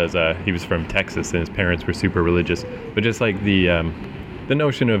like because he was from Texas and his parents were super religious, but just like the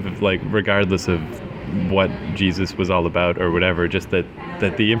notion of like, regardless of what Jesus was all about or whatever, just that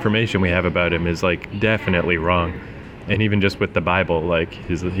the information we have about him is like definitely wrong. And even just with the Bible, like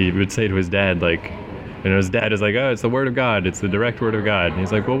he would say to his dad, like, his dad is like, oh, it's the Word of God, it's the direct Word of God. And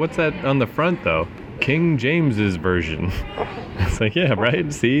he's like, well, what's that on the front though? King James's version. It's like, yeah,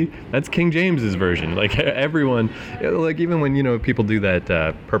 right. See, that's King James's version. Like everyone, like even when people do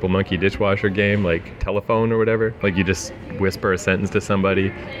that Purple Monkey dishwasher game, like telephone or whatever, like you just whisper a sentence to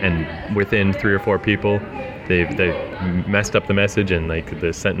somebody, and within 3 or 4 people, they've messed up the message, and like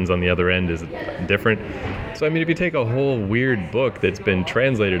the sentence on the other end is different. So I mean, if you take a whole weird book that's been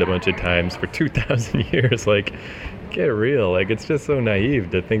translated a bunch of times for 2,000 years, like, get real. Like, it's just so naive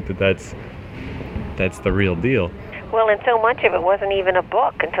to think that that's the real deal. Well, and so much of it wasn't even a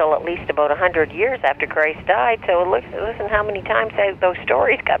book until at least about 100 years after Christ died. So listen how many times those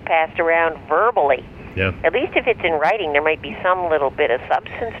stories got passed around verbally. Yeah. At least if it's in writing, there might be some little bit of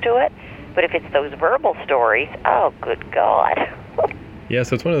substance to it. But if it's those verbal stories, oh, good God. Yeah,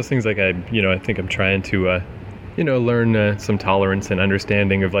 so it's one of those things like I think I'm trying to, learn some tolerance and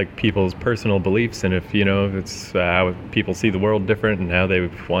understanding of like people's personal beliefs, and if it's how people see the world different and how they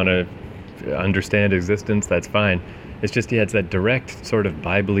want to understand existence, that's fine. It's just, it's that direct sort of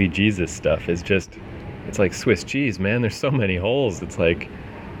Bible-y Jesus stuff. It's like Swiss cheese, man. There's so many holes. It's like,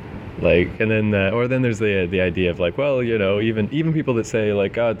 and then there's the idea of like, well, even people that say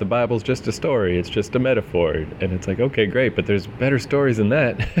like, God, the Bible's just a story, it's just a metaphor, and it's like, okay, great, but there's better stories than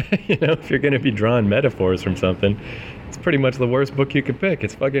that. If you're going to be drawing metaphors from something, it's pretty much the worst book you could pick.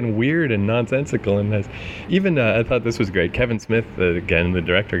 It's fucking weird and nonsensical, and has even I thought this was great. Kevin Smith, again the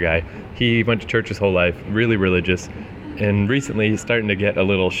director guy, he went to church his whole life, really religious, and recently he's starting to get a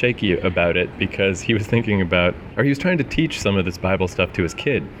little shaky about it because he was thinking about, or he was trying to teach some of this Bible stuff to his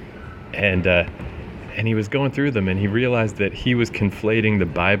kid, and he was going through them, and he realized that he was conflating the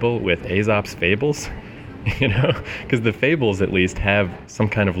Bible with Aesop's fables. You know, because the fables at least have some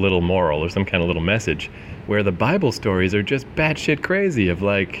kind of little moral or some kind of little message, where the Bible stories are just batshit crazy of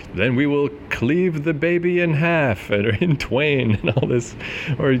like, then we will cleave the baby in half or in twain and all this,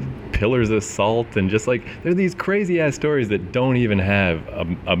 or pillars of salt, and just like, they're these crazy ass stories that don't even have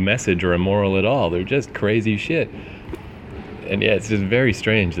a message or a moral at all. They're just crazy shit. And yeah, it's just very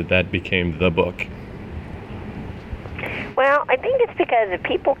strange that that became the book. Well, I think it's because if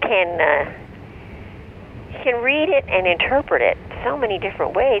people can read it and interpret it so many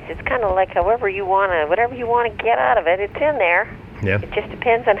different ways. It's kind of like whatever you want to get out of it, it's in there. Yeah. It just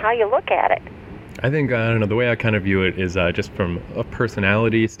depends on how you look at it. I think, I don't know, the way I kind of view it is just from a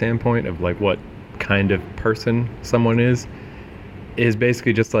personality standpoint of like what kind of person someone is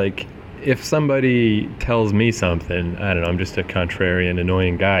basically just like, if somebody tells me something, I don't know, I'm just a contrarian,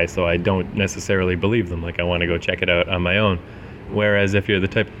 annoying guy, so I don't necessarily believe them. Like, I want to go check it out on my own. Whereas if you're the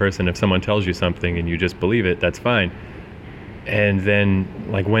type of person, if someone tells you something and you just believe it, that's fine. And then,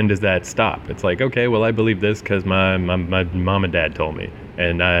 like, when does that stop? It's like, okay, well, I believe this because my mom and dad told me.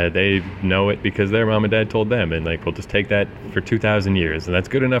 And they know it because their mom and dad told them. And, like, we'll just take that for 2,000 years. And that's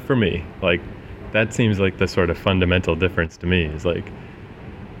good enough for me. Like, that seems like the sort of fundamental difference to me. Is like,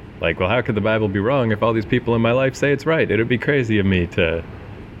 well, how could the Bible be wrong if all these people in my life say it's right? It would be crazy of me to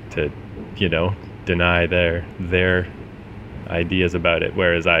you know, deny their ideas about it,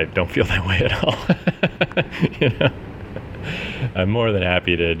 whereas I don't feel that way at all. You know, I'm more than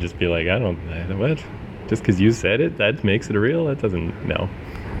happy to just be like, what? Just because you said it, that makes it real? That doesn't, no.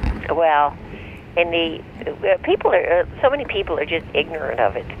 Well, and so many people are just ignorant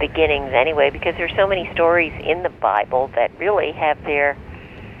of its beginnings anyway, because there's so many stories in the Bible that really have a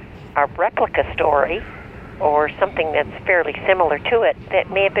replica story or something that's fairly similar to it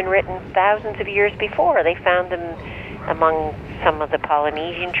that may have been written thousands of years before. They found them among some of the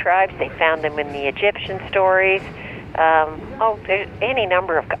Polynesian tribes. They found them in the Egyptian stories. There's any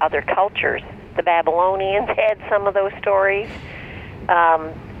number of other cultures. The Babylonians had some of those stories.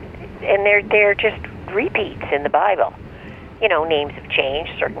 And they're just repeats in the Bible. You know, names have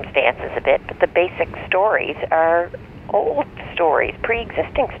changed, circumstances a bit, but the basic stories are old stories,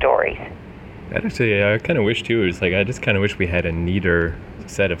 pre-existing stories. That actually, I kind of wish too, is like, I just kind of wish we had a neater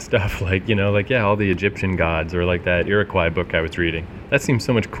set of stuff, like, you know, like, yeah, all the Egyptian gods, or like that Iroquois book I was reading. That seems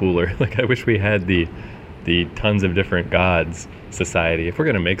so much cooler. Like, I wish we had the tons of different gods society. If we're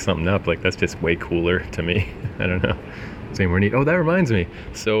gonna make something up, like, that's just way cooler to me. I don't know. Seem more neat. Oh, that reminds me.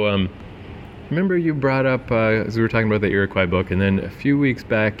 So, remember you brought up, as we were talking about the Iroquois book, and then a few weeks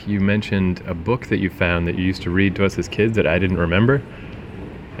back you mentioned a book that you found that you used to read to us as kids that I didn't remember,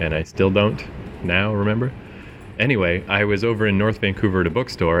 and I still don't now remember. Anyway, I was over in North Vancouver at a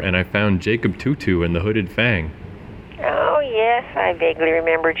bookstore, and I found Jacob Tutu and the Hooded Fang. Oh, yes, I vaguely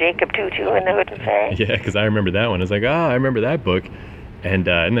remember Jacob Tutu and the Hooded Fang. Yeah, because I remember that one. I was like, I remember that book. And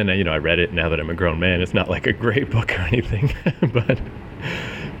then, you know, I read it now that I'm a grown man. It's not like a great book or anything.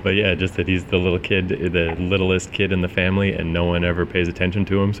 But yeah, just that he's the little kid, the littlest kid in the family, and no one ever pays attention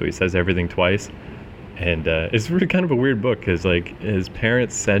to him, so he says everything twice. And it's really kind of a weird book, because, like, his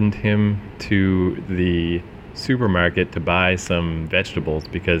parents send him to the supermarket to buy some vegetables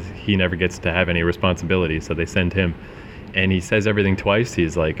because he never gets to have any responsibility, so they send him. And he says everything twice.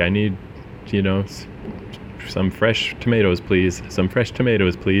 He's like, I need, you know, some fresh tomatoes, please. Some fresh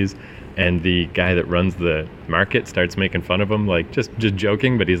tomatoes, please. And the guy that runs the market starts making fun of him, like, just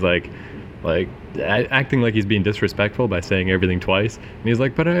joking, but he's like acting like he's being disrespectful by saying everything twice. And he's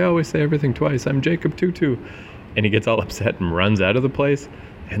like, but I always say everything twice. I'm Jacob Tutu. And he gets all upset and runs out of the place.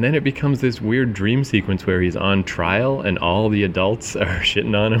 And then it becomes this weird dream sequence where he's on trial and all the adults are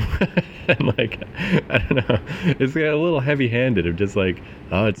shitting on him. And, like, I don't know. It's a little heavy-handed of just like,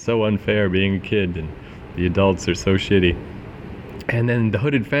 oh, it's so unfair being a kid and the adults are so shitty. And then the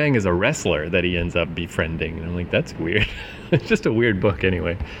Hooded Fang is a wrestler that he ends up befriending. And I'm like, that's weird. It's just a weird book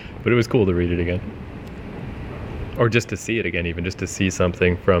anyway. But it was cool to read it again. Or just to see it again, even just to see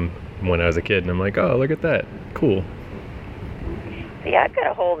something from when I was a kid. And I'm like, oh, look at that. Cool. See, I've got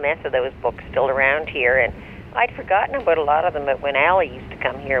a whole mess of those books still around here. And I'd forgotten about a lot of them when Allie used to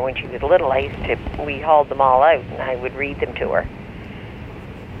come here when she was little. We hauled them all out and I would read them to her.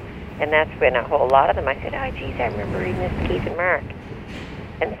 And that's when a whole lot of them, I said, oh, geez, I remember reading this to Keith and Mark.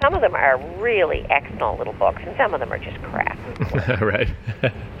 And some of them are really excellent little books, and some of them are just crap. Right.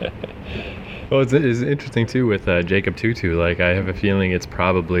 Well, it's interesting too with Jacob Tutu. Like, I have a feeling it's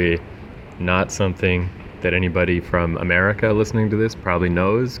probably not something that anybody from America listening to this probably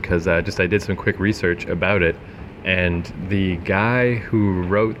knows, because I did some quick research about it, and the guy who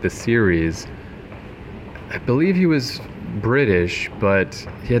wrote the series, I believe he was British, but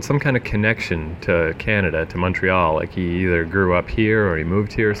he had some kind of connection to Canada, to Montreal. Like, he either grew up here or he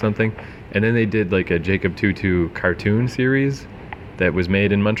moved here or something. And then they did like a Jacob Tutu cartoon series that was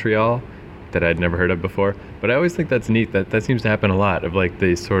made in Montreal that I'd never heard of before. But I always think that's neat. That seems to happen a lot, of like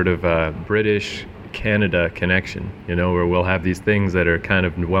the sort of British Canada connection, you know, where we'll have these things that are kind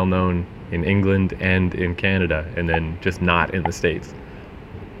of well known in England and in Canada, and then just not in the States.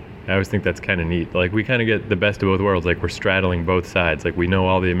 I always think that's kind of neat. Like, we kind of get the best of both worlds. Like, we're straddling both sides. Like, we know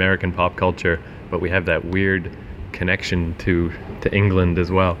all the American pop culture, but we have that weird connection to England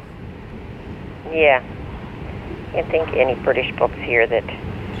as well. Yeah. Can't think any British books here that...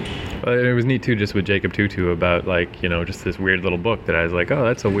 Well, it was neat too, just with Jacob Tutu, about, like, you know, just this weird little book that I was like, oh,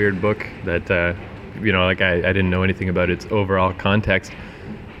 that's a weird book that, you know, like, I didn't know anything about its overall context.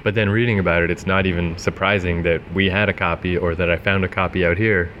 But then reading about it, it's not even surprising that we had a copy, or that I found a copy out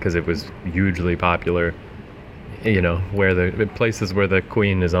here, because it was hugely popular, you know, where the places where the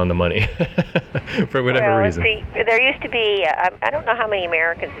Queen is on the money, for whatever reason. See, there used to be, I don't know how many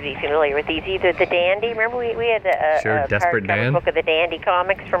Americans would be familiar with these, either the Dandy, remember we had a Desperate Dan book of the Dandy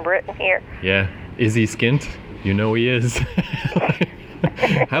comics from Britain here? Yeah, Izzy Skint, you know he is.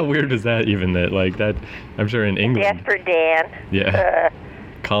 How weird is that even, that, like, that, I'm sure in England. Desperate Dan. Yeah.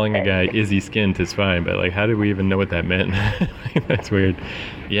 Calling a guy Izzy Skint is fine, but, like, how did we even know what that meant? That's weird.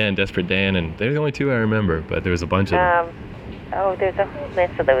 Yeah, and Desperate Dan, and they're the only two I remember, but there was a bunch of them. There's a whole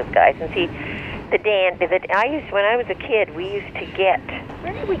mess of those guys. And see, when I was a kid, we used to get,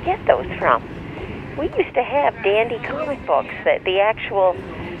 where did we get those from? We used to have Dandy comic books, the actual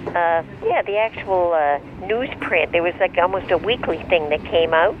newsprint. There was like almost a weekly thing that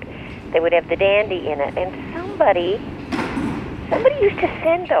came out. They would have the Dandy in it, and somebody used to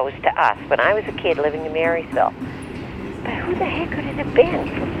send those to us when I was a kid living in Marysville. But who the heck could it have been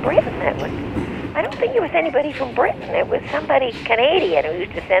from Britain? I don't think it was anybody from Britain. It was somebody Canadian who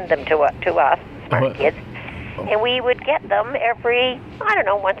used to send them to us, smart kids. And we would get them every,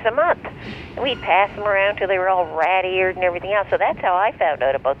 once a month. And we'd pass them around till they were all rat-eared and everything else. So that's how I found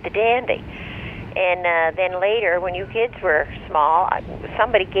out about the Dandy. And then later, when you kids were small,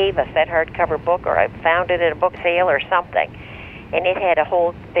 somebody gave us that hardcover book, or I found it at a book sale or something. And it had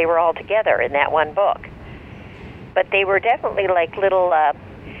they were all together in that one book. But they were definitely like little,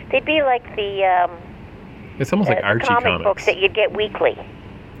 they'd be like it's almost like Archie comics books that you'd get weekly.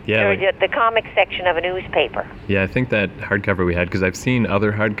 Yeah, like, the comic section of a newspaper. Yeah, I think that hardcover we had, because I've seen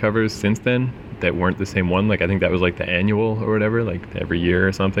other hardcovers since then that weren't the same one. Like, I think that was like the annual or whatever, like every year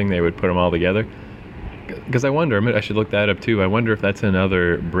or something, they would put them all together. Because I wonder, I should look that up too, I wonder if that's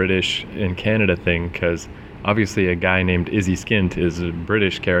another British and Canada thing, because obviously a guy named Izzy Skint is a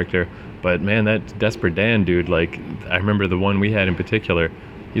British character, but man, that Desperate Dan dude, like, I remember the one we had in particular,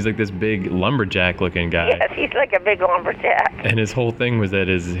 he's like this big lumberjack looking guy. Yes, he's like a big lumberjack. And his whole thing was that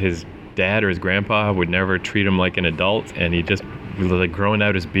his dad or his grandpa would never treat him like an adult, and he just was like growing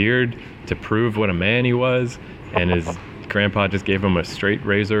out his beard to prove what a man he was, and his grandpa just gave him a straight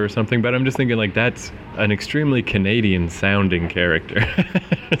razor or something. But I'm just thinking, like, that's an extremely Canadian sounding character.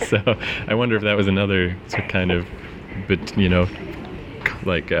 So I wonder if that was another kind of,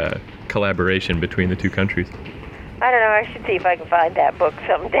 collaboration between the two countries. I don't know, I should see if I can find that book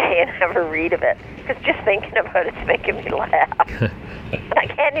someday and have a read of it. Because just thinking about it's making me laugh. I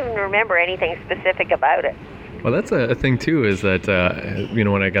can't even remember anything specific about it. Well, that's a thing too, is that,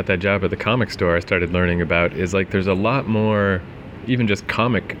 when I got that job at the comic store, I started learning about, is like there's a lot more, even just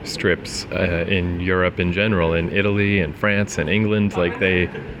comic strips in Europe in general, in Italy and France and England. Like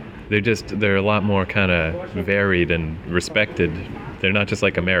they're a lot more kind of varied and respected. They're not just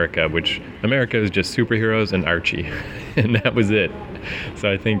like America, which America is just superheroes and Archie, and that was it.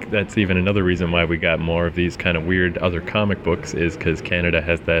 So I think that's even another reason why we got more of these kind of weird other comic books, is because Canada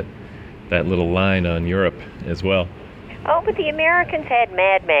has that little line on Europe as well. Oh, but the Americans had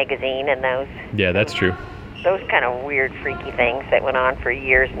Mad Magazine and those. Yeah, that's true. Those kind of weird, freaky things that went on for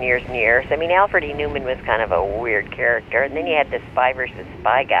years and years and years. I mean, Alfred E. Newman was kind of a weird character, and then you had the Spy versus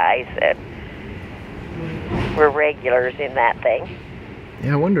Spy guys that were regulars in that thing.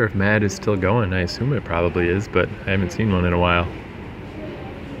 Yeah, I wonder if Mad is still going. I assume it probably is, but I haven't seen one in a while.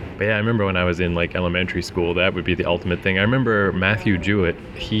 But yeah, I remember when I was in like elementary school, that would be the ultimate thing. I remember Matthew Jewett,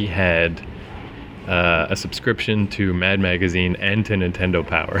 he had a subscription to Mad Magazine and to Nintendo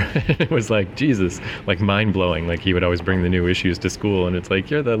Power. It was like, Jesus, like mind-blowing. Like he would always bring the new issues to school, and it's like,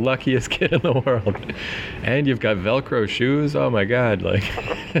 you're the luckiest kid in the world. And you've got Velcro shoes. Oh my God, like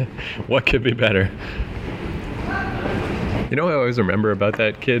what could be better? You know what I always remember about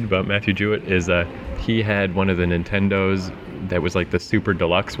that kid, about Matthew Jewett, is he had one of the Nintendos that was like the super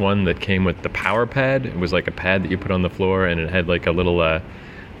deluxe one that came with the power pad. It was like a pad that you put on the floor, and it had like a little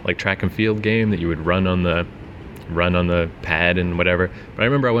like track and field game that you would run on the pad and whatever. But I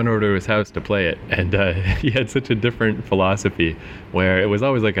remember I went over to his house to play it, and he had such a different philosophy where it was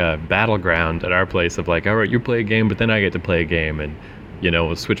always like a battleground at our place of like, all right, you play a game, but then I get to play a game, and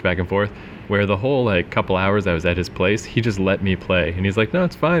we'll switch back and forth. Where the whole like couple hours I was at his place, he just let me play, and he's like, no,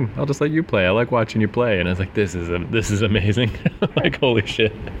 it's fine, I'll just let you play, I like watching you play. And I was like, this is amazing. Like, holy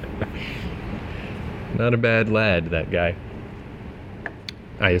shit. Not a bad lad, that guy.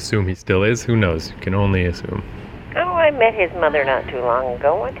 I assume he still is. Who knows? Can only assume. Oh, I met his mother not too long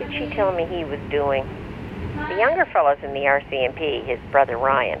ago. What did she tell me he was doing? The younger fellow's in the RCMP, his brother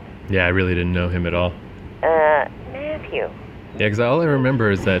Ryan. Yeah, I really didn't know him at all. Matthew. Yeah, because all I remember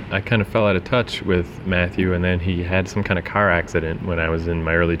is that I kind of fell out of touch with Matthew, and then he had some kind of car accident when I was in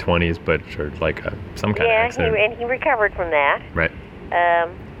my early 20s, or like some kind of accident. Yeah, and he recovered from that. Right.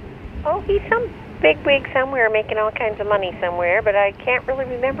 He's some bigwig somewhere making all kinds of money somewhere, but I can't really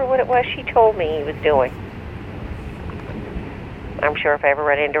remember what it was she told me he was doing. I'm sure if I ever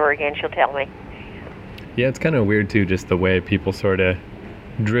run into her again, she'll tell me. Yeah, it's kind of weird, too, just the way people sort of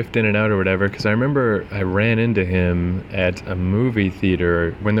drift in and out or whatever, because I remember I ran into him at a movie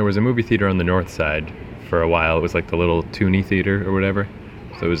theater when there was a movie theater on the north side for a while. It was like the little Toonie Theater or whatever.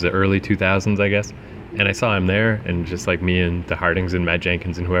 So it was the early 2000s, I guess. And I saw him there, and just like me and the Hardings and Matt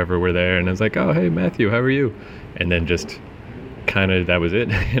Jenkins and whoever were there, and I was like, oh, hey, Matthew, how are you? And then just kind of, that was it.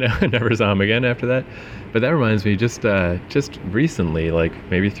 I never saw him again after that. But that reminds me, just recently, like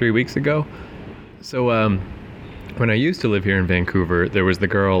maybe 3 weeks ago. So when I used to live here in Vancouver, there was the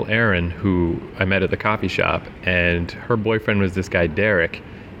girl, Erin, who I met at the coffee shop, and her boyfriend was this guy, Derek.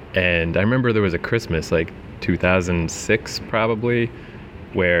 And I remember there was a Christmas, like 2006 probably,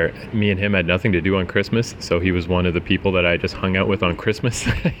 where me and him had nothing to do on Christmas, so he was one of the people that I just hung out with on Christmas,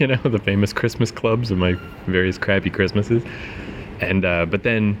 the famous Christmas clubs of my various crappy Christmases. And but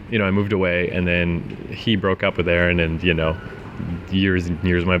then, I moved away, and then he broke up with Erin, and, years and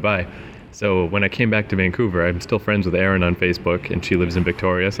years went by. So when I came back to Vancouver, I'm still friends with Erin on Facebook, and she lives in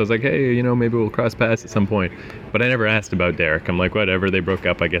Victoria, so I was like, hey, maybe we'll cross paths at some point. But I never asked about Derek. I'm like, whatever, they broke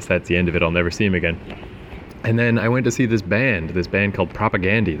up, I guess that's the end of it, I'll never see him again. And then I went to see this band called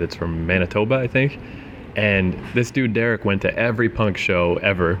Propagandy that's from Manitoba, I think. And this dude, Derek, went to every punk show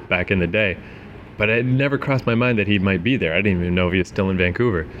ever back in the day. But it never crossed my mind that he might be there. I didn't even know if he was still in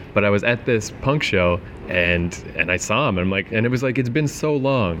Vancouver. But I was at this punk show, and I saw him, and I'm like, and it was like, it's been so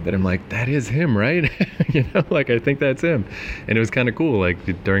long that I'm like, that is him, right? I think that's him. And it was kind of cool.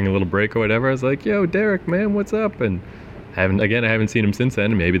 Like during a little break or whatever, I was like, yo, Derek, man, what's up? And I haven't seen him since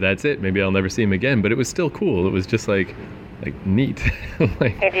then, and maybe that's it. Maybe I'll never see him again. But it was still cool. It was just like neat.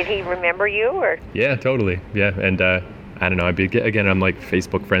 And did he remember you, or? Yeah, totally. Yeah, and I don't know. I'm like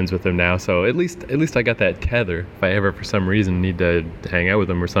Facebook friends with him now, so at least I got that tether. If I ever for some reason need to hang out with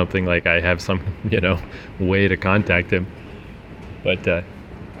him or something, like I have some way to contact him. But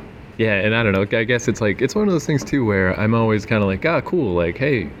yeah, and I don't know. I guess it's one of those things too where I'm always kind of like, cool, like,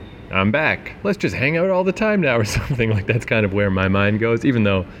 hey, I'm back, let's just hang out all the time now or something. Like that's kind of where my mind goes, even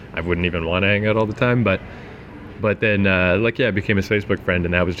though I wouldn't even want to hang out all the time. But then I became his Facebook friend,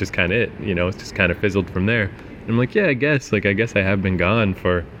 and that was just kind of it. It's just kind of fizzled from there. And I'm like, yeah, I guess I have been gone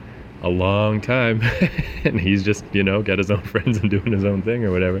for a long time. And he's just got his own friends and doing his own thing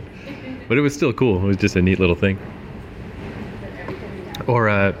or whatever. But it was still cool. It was just a neat little thing.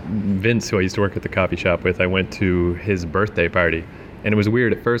 Or Vince, who I used to work at the coffee shop with, I went to his birthday party. And it was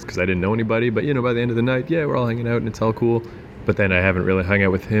weird at first because I didn't know anybody, but by the end of the night, yeah, we're all hanging out and it's all cool. But then I haven't really hung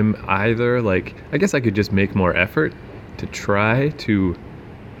out with him either. Like, I guess I could just make more effort to try to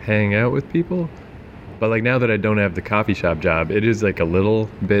hang out with people. But like now that I don't have the coffee shop job, it is like a little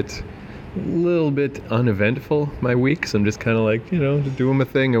bit uneventful, my weeks. I'm just kind of like, doing my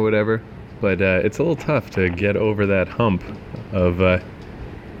thing or whatever. But it's a little tough to get over that hump of,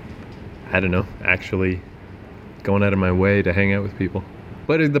 I don't know, actually going out of my way to hang out with people.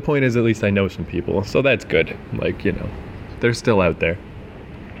 But the point is, at least I know some people, so that's good. Like, they're still out there.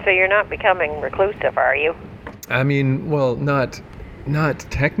 So you're not becoming reclusive, are you? I mean, well, not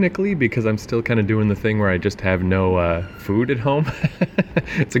technically, because I'm still kind of doing the thing where I just have no food at home.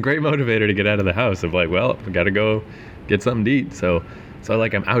 It's a great motivator to get out of the house of like, well, I gotta go get something to eat. So So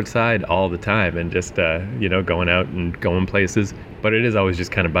like I'm outside all the time and just going out and going places, but it is always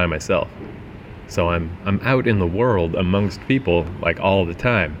just kind of by myself. So I'm out in the world amongst people like all the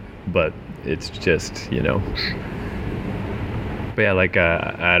time, but it's just, But yeah, like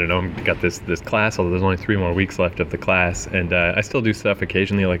I don't know, I've got this class, although there's only 3 more weeks left of the class, and I still do stuff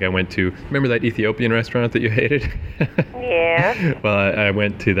occasionally. Like I went to, remember that Ethiopian restaurant that you hated? Yeah. Well, I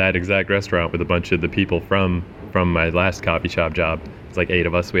went to that exact restaurant with a bunch of the people from my last coffee shop job. It's like 8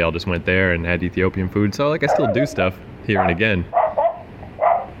 of us. We all just went there and had Ethiopian food. So like I still do stuff here and again.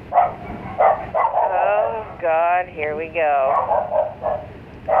 Oh God, here we go.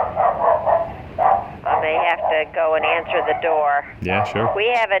 I may have to go and answer the door. Yeah, sure. We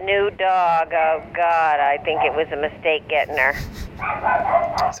have a new dog. Oh God, I think it was a mistake getting her.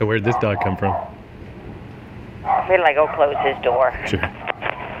 So where'd this dog come from? I feel like I'll close his door. Sure.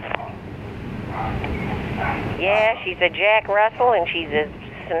 Yeah, she's a Jack Russell, and she's as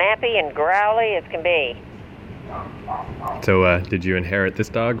snappy and growly as can be. So did you inherit this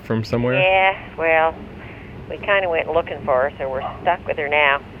dog from somewhere? Yeah, well, we kind of went looking for her, so we're stuck with her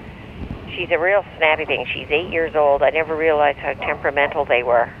now. She's a real snappy thing. She's 8 years old. I never realized how temperamental they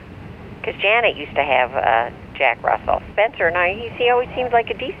were. Because Janet used to have Jack Russell. Spencer and he always seemed like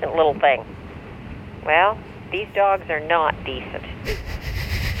a decent little thing. Well, these dogs are not decent.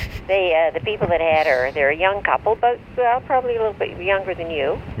 The people that had her, they're a young couple, but probably a little bit younger than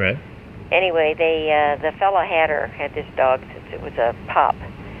you. Right. Anyway, the fella had this dog since it was a pup,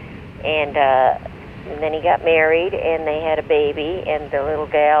 and then he got married, and they had a baby, and the little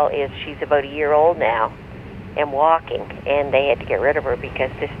gal she's about a year old now, and walking, and they had to get rid of her because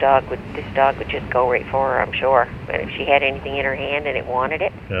this dog would just go right for her, I'm sure. And if she had anything in her hand and it wanted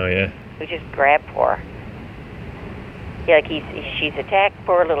it, Oh yeah. it would just grab for her. Yeah, like she's attacked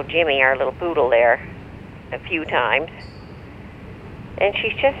poor little Jimmy, our little poodle there, a few times. And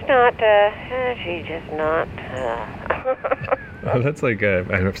she's just not. Oh, that's like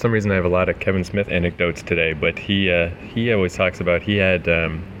for some reason I have a lot of Kevin Smith anecdotes today, but he always talks about he had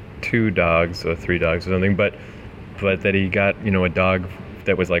 2 dogs or 3 dogs or something, but that he got a dog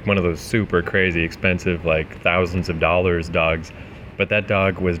that was like one of those super crazy expensive, like thousands of dollars dogs, but that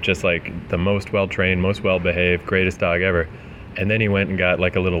dog was just like the most well-trained, most well-behaved, greatest dog ever. And then he went and got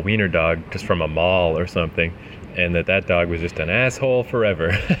like a little wiener dog just from a mall or something, and that dog was just an asshole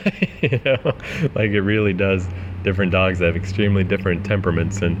forever. Like it really does. Different dogs have extremely different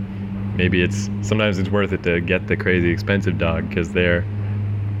temperaments, and maybe sometimes it's worth it to get the crazy expensive dog because they're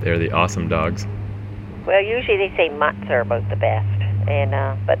the awesome dogs. Well, usually they say mutts are about the best, and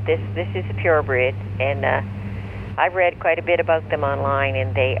but this is a purebred, and I've read quite a bit about them online,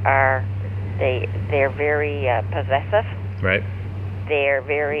 and they're very possessive. Right. They're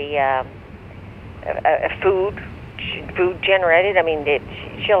very food generated. I mean,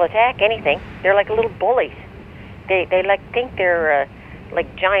 she'll attack anything. They're like little bullies. They think they're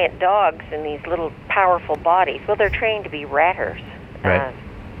like giant dogs in these little powerful bodies. Well, they're trained to be ratters. Right.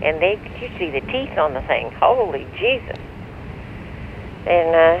 And you see the teeth on the thing. Holy Jesus.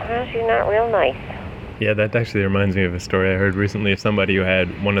 And she's not real nice. Yeah, that actually reminds me of a story I heard recently of somebody who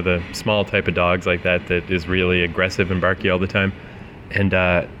had one of the small type of dogs like that is really aggressive and barky all the time. And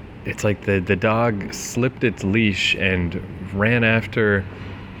it's like the dog slipped its leash and ran after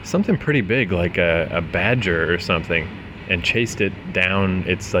something pretty big, like a badger or something, and chased it down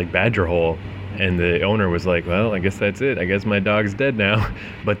its like badger hole. And the owner was like, well, I guess that's it. I guess my dog's dead now.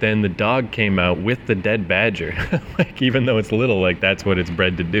 But then the dog came out with the dead badger. Like, even though it's little, like that's what it's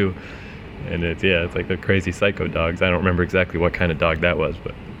bred to do. And it's like the crazy psycho dogs. I don't remember exactly what kind of dog that was,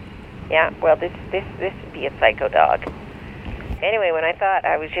 but yeah, well, this would be a psycho dog. Anyway, when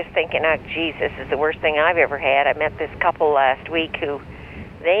I was just thinking, oh, geez, this is the worst thing I've ever had. I met this couple last week who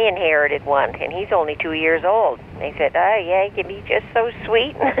they inherited one, and he's only 2 years old. They said, oh, yeah, he can be just so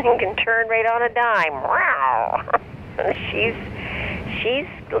sweet and can turn right on a dime. Wow. She's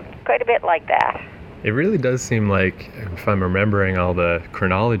quite a bit like that. It really does seem like, if I'm remembering all the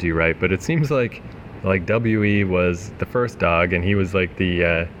chronology right, but it seems like W.E. was the first dog, and he was like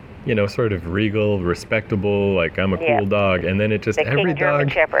the, sort of regal, respectable, like I'm a cool dog. And then it just, the every King German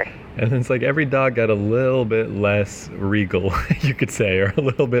dog, Shepherd. And then it's like every dog got a little bit less regal, you could say, or a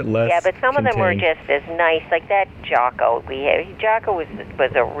little bit less. Yeah, but some of them were contained. just as nice, like that Jocko we had. Jocko was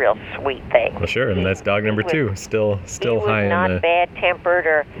a real sweet thing. Well, sure, and that's dog number 2, still high in the... He was not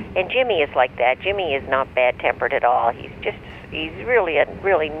bad-tempered, and Jimmy is like that. Jimmy is not bad-tempered at all. He's really a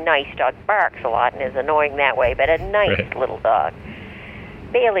really nice dog. Barks a lot and is annoying that way, but a nice little dog.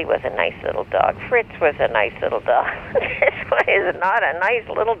 Bailey was a nice little dog. Fritz was a nice little dog. This one is not a nice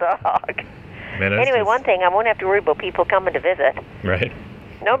little dog. Man, Anyway, one thing, I won't have to worry about people coming to visit. Right.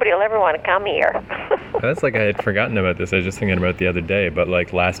 Nobody will ever want to come here. That's like I had forgotten about this. I was just thinking about it the other day. But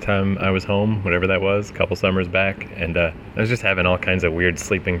like last time I was home, whatever that was, a couple summers back, and I was just having all kinds of weird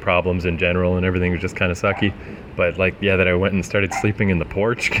sleeping problems in general, and everything was just kind of sucky. But like, yeah, that I went and started sleeping in the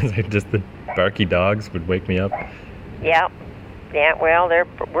porch because the barky dogs would wake me up. Yeah. Yeah, well, they're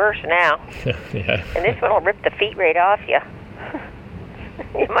worse now. Yeah. And this one will rip the feet right off you.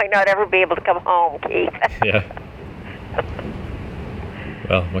 You might not ever be able to come home, Keith. Yeah.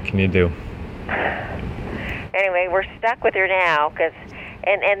 Well, what can you do? Anyway, we're stuck with her now,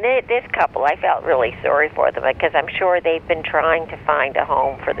 this couple, I felt really sorry for them because I'm sure they've been trying to find a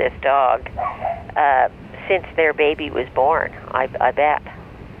home for this dog since their baby was born. I bet.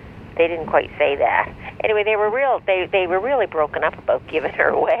 They didn't quite say that. Anyway, they were really broken up about giving her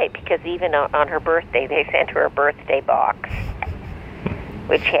away because even on her birthday, they sent her a birthday box,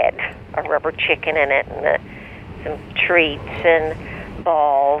 which had a rubber chicken in it and some treats and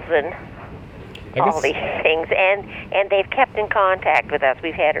balls and all these things, and they've kept in contact with us.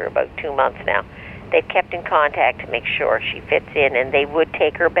 We've had her about 2 months now. They've kept in contact to make sure she fits in, and they would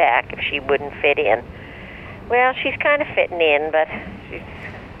take her back if she wouldn't fit in. Well, she's kind of fitting in, but she's...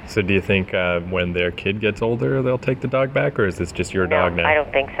 So do you think when their kid gets older, they'll take the dog back, or is this just your dog now? I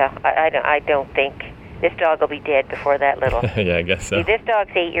don't think so. I don't think. This dog will be dead before that little. Yeah, I guess so. See, this dog's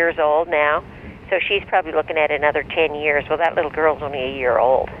 8 years old now, so she's probably looking at another 10 years. Well, that little girl's only a year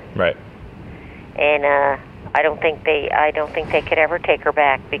old. Right. And I don't think they could ever take her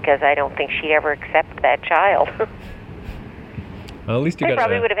back because I don't think she'd ever accept that child. Well, at least they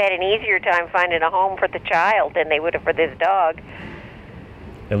probably would have had an easier time finding a home for the child than they would have for this dog.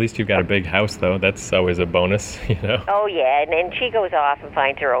 At least you've got a big house, though. That's always a bonus, you know? Oh, yeah, and she goes off and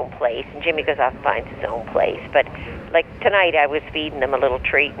finds her own place, and Jimmy goes off and finds his own place. But, like, tonight I was feeding them a little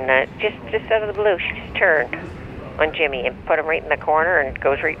treat, and just out of the blue, she just turned on Jimmy and put him right in the corner and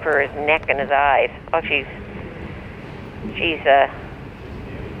goes right for his neck and his eyes. Oh, she's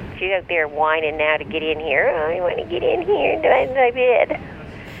out there whining now to get in here. Oh, I want to get in here into my bed.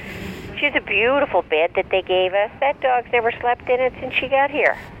 She's a beautiful bed that they gave us. That dog's never slept in it since she got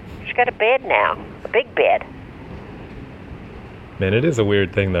here. She's got a bed now, a big bed. Man, it is a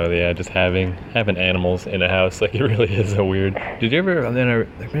weird thing, though. Yeah, just having animals in a house, like it really is a weird. Did you ever? And then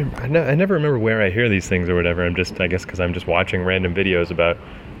I never remember where I hear these things or whatever. I guess because I'm just watching random videos about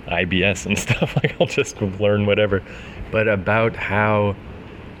IBS and stuff. Like I'll just learn whatever, but about how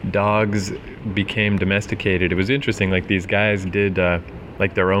dogs became domesticated. It was interesting. Like these guys did.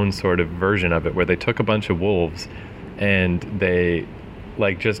 Like their own sort of version of it, where they took a bunch of wolves and they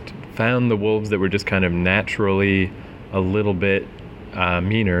like just found the wolves that were just kind of naturally a little bit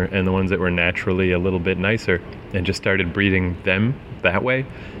meaner and the ones that were naturally a little bit nicer, and just started breeding them that way.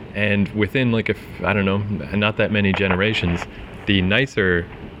 And within like I don't know, not that many generations, the nicer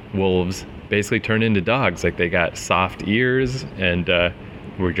wolves basically turned into dogs. Like they got soft ears and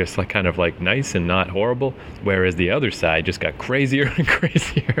were just like kind of like nice and not horrible, whereas the other side just got crazier and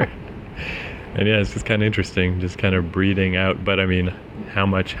crazier. And yeah, it's just kind of interesting, just kind of breeding out. But I mean, how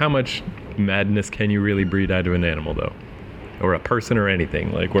much madness can you really breed out of an animal, though, or a person or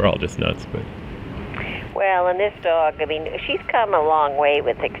anything? Like we're all just nuts. But well, and this dog, I mean, she's come a long way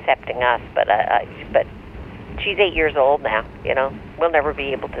with accepting us, but she's 8 years old now. You know, we'll never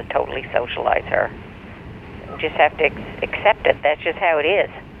be able to totally socialize her. Just have to accept it. That's just how it is.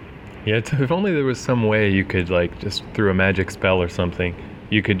 Yeah, if only there was some way you could, like, just through a magic spell or something,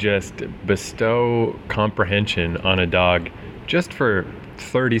 you could just bestow comprehension on a dog just for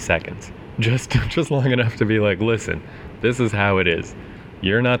 30 seconds. Just long enough to be like, listen, this is how it is.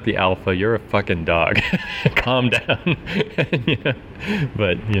 You're not the alpha, you're a fucking dog. Calm down. Yeah,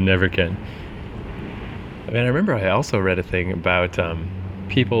 but you never can. I mean, I remember I also read a thing about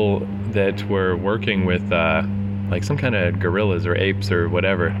people that were working with like some kind of gorillas or apes or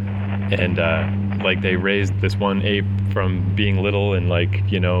whatever, and like they raised this one ape from being little and like,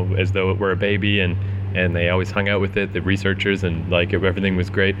 you know, as though it were a baby, and they always hung out with it, the researchers, and like everything was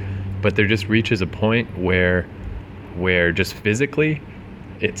great. But there just reaches a point where just physically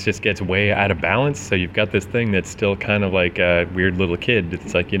it just gets way out of balance. So you've got this thing that's still kind of like a weird little kid.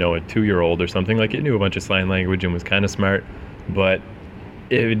 It's like, you know, a 2-year-old or something. Like it knew a bunch of sign language and was kind of smart, but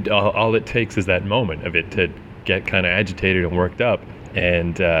all it takes is that moment of it to get kind of agitated and worked up,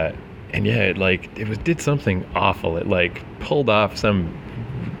 and yeah, it did something awful. It like pulled off some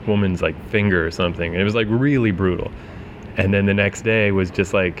woman's like finger or something. It was like really brutal. And then the next day was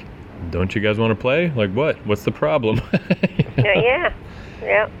just like, don't you guys want to play? Like what? What's the problem? You know?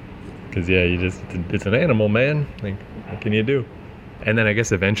 Yeah. Because yeah, it's an animal, man. Like what can you do? And then I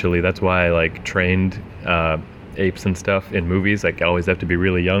guess eventually that's why like trained apes and stuff in movies like always have to be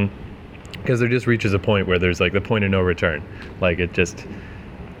really young, because there just reaches a point where there's like the point of no return. Like it just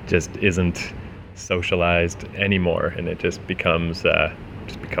isn't socialized anymore, and it just becomes a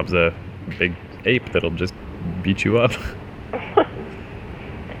big ape that'll just beat you up.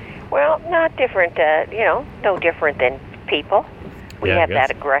 Well, not different, no different than people. We Yeah, I have guess.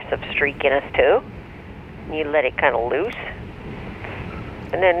 that aggressive streak in us too. You let it kind of loose,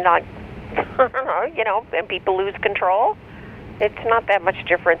 and then not, and people lose control. It's not that much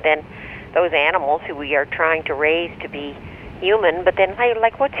different than those animals who we are trying to raise to be human. But then,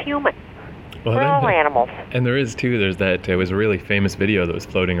 like, what's human? Well, We're all animals. And there is too. There's that. It was a really famous video that was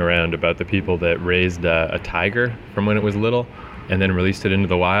floating around about the people that raised a tiger from when it was little, and then released it into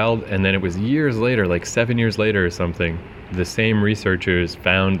the wild. And then it was years later, like 7 years later or something, the same researchers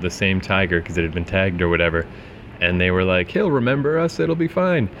found the same tiger because it had been tagged or whatever, and they were like, "He'll remember us. It'll be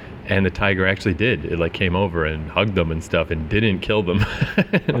fine." And the tiger actually did. It like came over and hugged them and stuff and didn't kill them.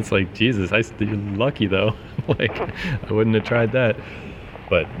 And it's like, Jesus, you're lucky though. Like, I wouldn't have tried that.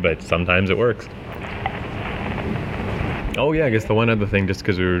 But sometimes it works. Oh yeah, I guess the one other thing, just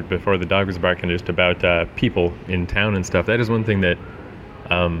because we were before the dog was barking, just about people in town and stuff. That is one thing that,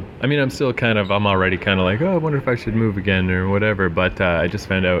 I'm already kind of like, oh, I wonder if I should move again or whatever. But I just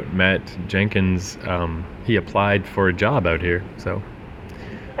found out Matt Jenkins, he applied for a job out here. So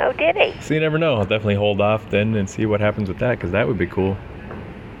Oh, did he? you never know. I'll definitely hold off then and see what happens with that, because that would be cool.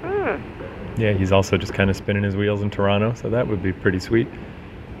 Yeah, he's also just kind of spinning his wheels in Toronto, so that would be pretty sweet.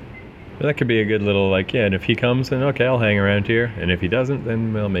 But that could be a good little, like, yeah, and if he comes, then okay, I'll hang around here. And if he doesn't,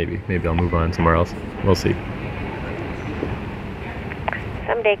 then, well, maybe I'll move on somewhere else. We'll see.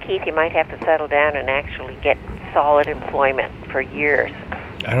 Someday, Keith, you might have to settle down and actually get solid employment for years.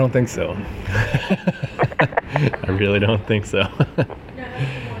 I don't think so. I really don't think so.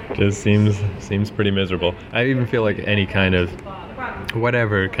 Just seems pretty miserable. I even feel like any kind of,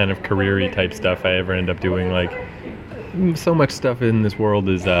 whatever kind of career-y type stuff I ever end up doing, like, so much stuff in this world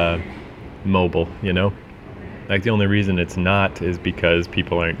is mobile, Like, the only reason it's not is because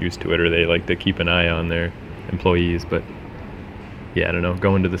people aren't used to it, or they like to keep an eye on their employees. But yeah, I don't know,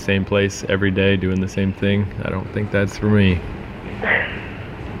 going to the same place every day doing the same thing, I don't think that's for me.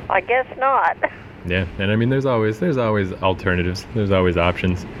 I guess not. Yeah, and I mean, there's always alternatives. There's always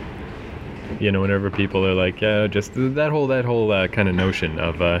options. Whenever people are like, yeah, just that whole kind of notion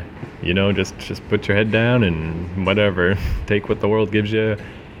of, just put your head down and whatever, take what the world gives you.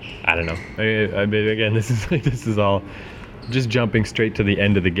 I don't know. I mean, again, this is all just jumping straight to the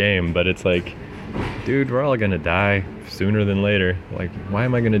end of the game, but it's like, dude, we're all gonna die sooner than later. Like, why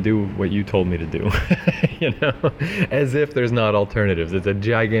am I gonna do what you told me to do? As if there's not alternatives. It's a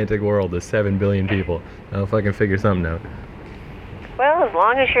gigantic world of 7 billion people. I'll fucking figure something out. Well, as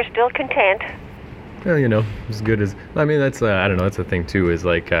long as you're still content. Well, as good as, I mean, that's, I don't know, that's the thing too, is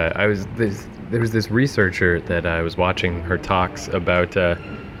like, there was this researcher that I was watching her talks about,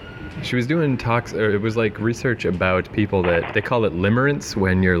 she was doing talks, or it was like research about people that, they call it limerence,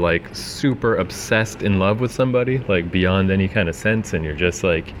 when you're like super obsessed in love with somebody, like beyond any kind of sense, and you're just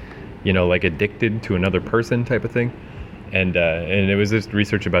like, like addicted to another person type of thing. And it was just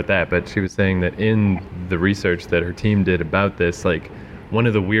research about that, but she was saying that in the research that her team did about this, like, one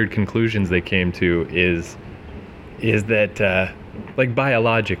of the weird conclusions they came to is that, like,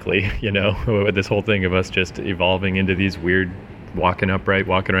 biologically, with this whole thing of us just evolving into these weird walking upright,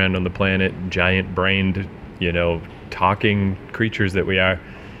 walking around on the planet, giant-brained, talking creatures that we are,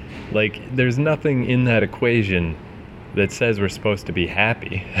 like, there's nothing in that equation that says we're supposed to be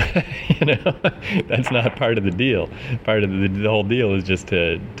happy. That's not part of the deal. Part of the whole deal is just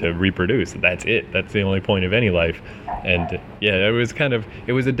to reproduce. That's it. That's the only point of any life. And yeah, it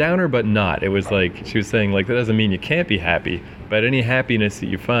was a downer, but not. It was like, she was saying, like, that doesn't mean you can't be happy, but any happiness that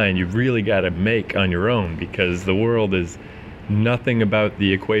you find, you've really got to make on your own, because the world is, nothing about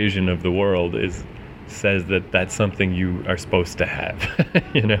the equation of the world says that that's something you are supposed to have,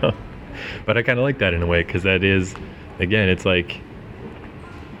 But I kind of like that in a way, because that is, again, it's like,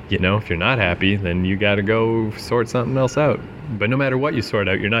 if you're not happy, then you got to go sort something else out. But no matter what you sort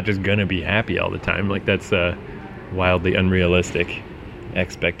out, you're not just going to be happy all the time. Like, that's a wildly unrealistic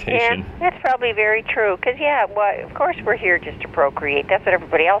expectation. Yeah, that's probably very true. Because, of course we're here just to procreate. That's what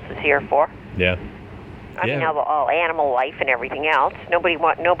everybody else is here for. Yeah. I mean, all animal life and everything else.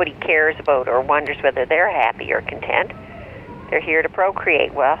 Nobody cares about or wonders whether they're happy or content. They're here to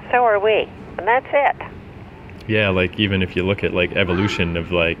procreate. Well, so are we. And that's it. Yeah, like, even if you look at, like, evolution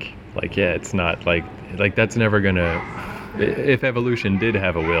of, like, yeah, it's not, like, that's never gonna if evolution did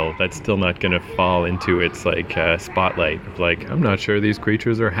have a will, that's still not going to fall into its like spotlight of like, I'm not sure these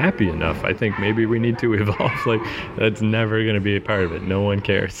creatures are happy enough. I think maybe we need to evolve. Like, that's never going to be a part of it. No one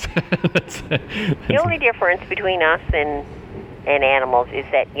cares. The only difference between us and animals is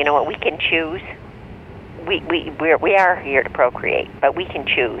that, you know what, we can choose. We are here to procreate, but we can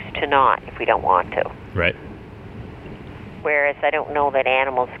choose to not if we don't want to. Right. Whereas I don't know that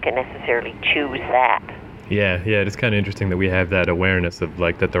animals can necessarily choose that. Yeah, it's kind of interesting that we have that awareness of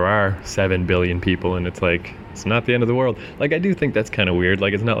like that there are 7 billion people, and it's like, it's not the end of the world. Like, I do think that's kind of weird.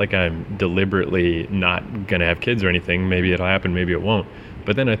 Like, it's not like I'm deliberately not gonna have kids or anything. Maybe it'll happen, maybe it won't.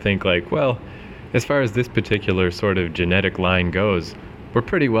 But then I think like, well, as far as this particular sort of genetic line goes, we're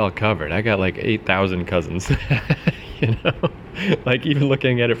pretty well covered. I got like 8,000 cousins. You know, like, even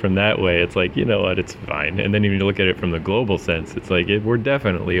looking at it from that way, it's like, you know what, it's fine. And then even to look at it from the global sense, it's like we're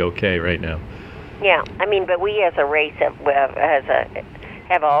definitely okay right now. Yeah, I mean, but we as a race have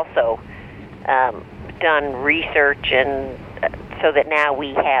also done research, and so that now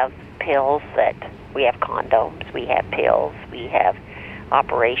we have pills, that we have condoms, we have pills, we have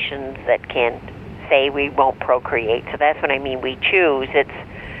operations that can say we won't procreate. So that's what I mean. We choose.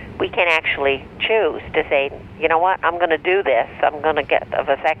 We can actually choose to say, you know what, I'm going to do this. I'm going to get a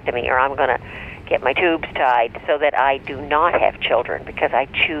vasectomy, or I'm going to get my tubes tied so that I do not have children because I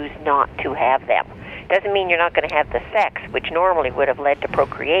choose not to have them. Doesn't mean you're not going to have the sex, which normally would have led to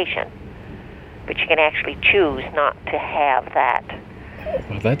procreation. But you can actually choose not to have that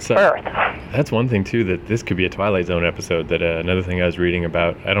Well, that's birth. That's one thing too, that this could be a Twilight Zone episode. That another thing I was reading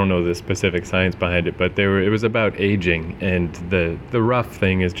about, I don't know the specific science behind it, but it was about aging, and the rough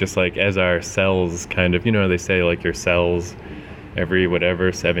thing is just like, as our cells kind of, you know, they say like your cells every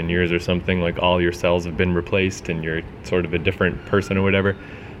 7 years or something, like all your cells have been replaced and you're sort of a different person or whatever.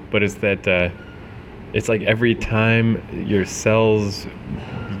 But it's that it's like every time your cells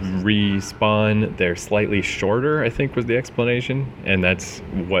respawn, they're slightly shorter, I think was the explanation, and that's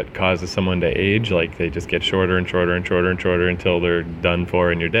what causes someone to age. Like, they just get shorter and shorter and shorter and shorter until they're done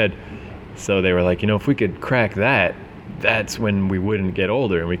for and you're dead. So they were like, you know, if we could crack that, that's when we wouldn't get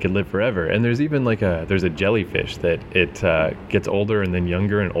older and we could live forever. And there's even like there's a jellyfish that it gets older and then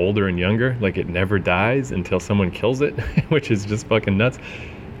younger and older and younger, like it never dies until someone kills it, which is just fucking nuts.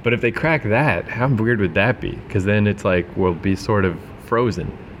 But if they crack that, how weird would that be? Because then it's like we'll be sort of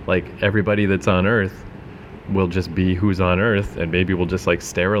frozen. Like, everybody that's on Earth will just be who's on Earth, and maybe we'll just like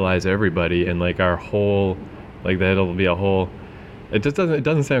sterilize everybody, and like our whole, like, that'll be a whole. It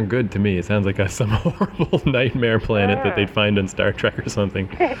doesn't sound good to me. It sounds like some horrible nightmare planet that they'd find on Star Trek or something.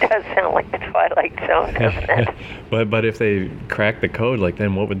 It does sound like the Twilight Zone, doesn't it? But if they crack the code, like,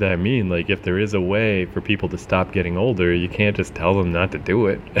 then what would that mean? Like, if there is a way for people to stop getting older, you can't just tell them not to do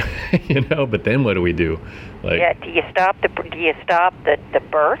it, you know? But then what do we do? Like, yeah. Do you stop the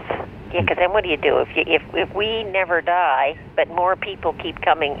birth? Yeah, because then what do you do if we never die, but more people keep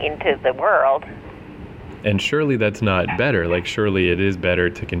coming into the world? And surely that's not better. Like, surely it is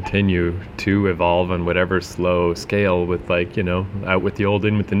better to continue to evolve on whatever slow scale with, like, you know, out with the old,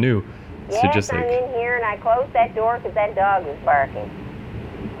 in with the new. Yes, so just like, I'm in here and I closed that door because that dog was barking.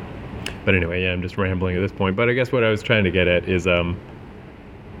 But anyway, yeah, I'm just rambling at this point. But I guess what I was trying to get at is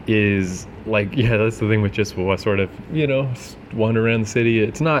like, yeah, that's the thing with just what sort of, you know, wander around the city.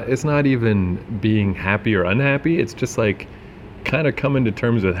 It's not even being happy or unhappy. It's just like kind of coming to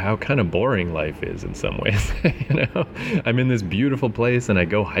terms with how kind of boring life is in some ways. You know, I'm in this beautiful place and I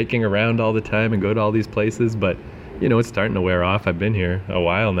go hiking around all the time and go to all these places, but, you know, it's starting to wear off. I've been here a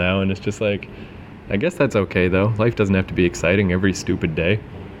while now, and it's just like, I guess that's okay though. Life doesn't have to be exciting every stupid day.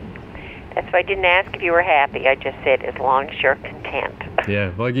 That's why I didn't ask if you were happy. I just said, as long as you're content. Yeah,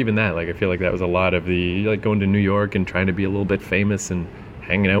 well, like, even that, like, I feel like that was a lot of the, like, going to New York and trying to be a little bit famous and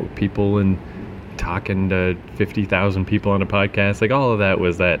hanging out with people and talking to 50,000 people on a podcast. Like, all of that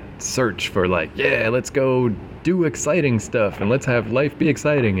was that search for, like, yeah, let's go do exciting stuff and let's have life be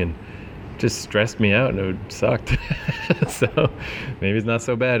exciting, and just stressed me out and it sucked. So maybe it's not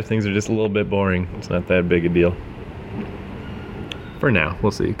so bad if things are just a little bit boring. It's not that big a deal. For now,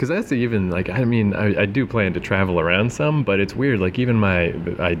 we'll see. Because that's even, like, I mean, I do plan to travel around some, but it's weird. Like, even my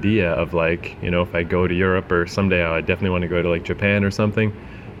idea of, like, you know, if I go to Europe, or someday I definitely want to go to, like, Japan or something.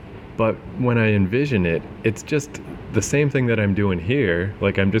 But when I envision it, it's just the same thing that I'm doing here.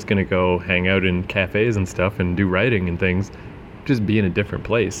 Like, I'm just going to go hang out in cafes and stuff and do writing and things, just be in a different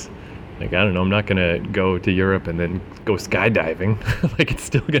place. Like, I don't know, I'm not going to go to Europe and then go skydiving. Like, it's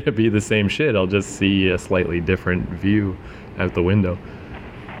still going to be the same shit. I'll just see a slightly different view out the window.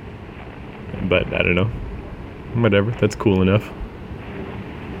 But I don't know. Whatever, that's cool enough.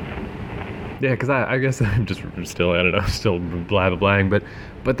 Yeah, because I guess I'm just still, I don't know, still blah blah blah,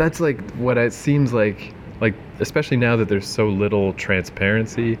 but that's like what it seems like especially now that there's so little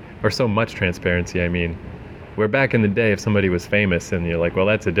transparency, or so much transparency, I mean, where back in the day, if somebody was famous and you're like, well,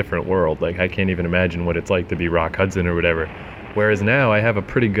 that's a different world, like I can't even imagine what it's like to be Rock Hudson or whatever, whereas now I have a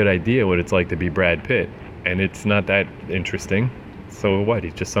pretty good idea what it's like to be Brad Pitt, and it's not that interesting. So what?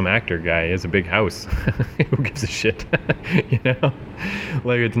 He's just some actor guy. He has a big house. Who gives a shit? You know?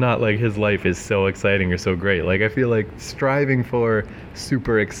 Like, it's not like his life is so exciting or so great. Like, I feel like striving for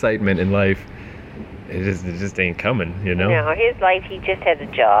super excitement in life, it just ain't coming, you know? No, his life, he just has a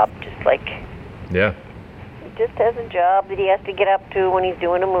job. Just like... Yeah. He just has a job that he has to get up to when he's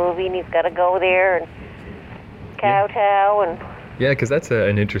doing a movie, and he's got to go there and kowtow and... Yeah, because that's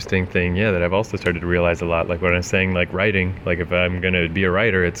an interesting thing, yeah, that I've also started to realize a lot. Like when I'm saying, like, writing, like if I'm going to be a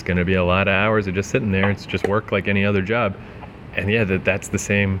writer, it's going to be a lot of hours of just sitting there. It's just work like any other job. And yeah, that's the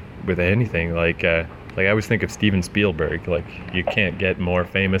same with anything. Like I always think of Steven Spielberg. Like, you can't get more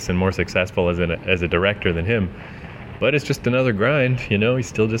famous and more successful as a director than him. But it's just another grind, you know? He's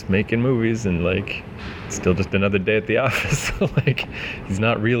still just making movies, and like, it's still just another day at the office. Like, he's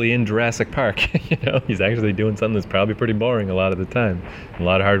not really in Jurassic Park, you know? He's actually doing something that's probably pretty boring a lot of the time. A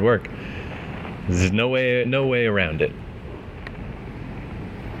lot of hard work. There's no way around it.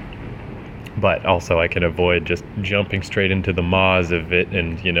 But also I can avoid just jumping straight into the maws of it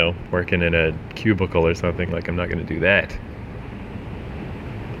and, you know, working in a cubicle or something. Like, I'm not going to do that.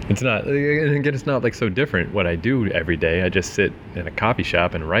 It's not, and again, it's not like so different what I do every day. I just sit in a coffee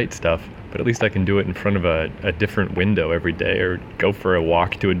shop and write stuff, but at least I can do it in front of a different window every day, or go for a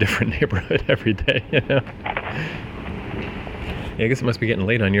walk to a different neighborhood every day, you know? Yeah, I guess it must be getting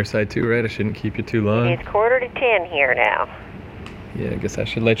late on your side too, right? I shouldn't keep you too long. It's 9:45 here now. Yeah, I guess I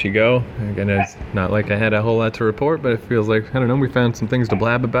should let you go. Again, it's not like I had a whole lot to report, but it feels like, I don't know, we found some things to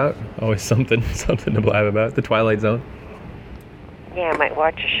blab about. Always something to blab about. The Twilight Zone. Yeah, I might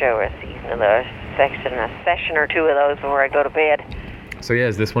watch a show or a season of those, a session or two of those before I go to bed. So yeah,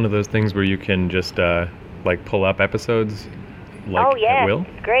 is this one of those things where you can just like pull up episodes like oh yeah, at will?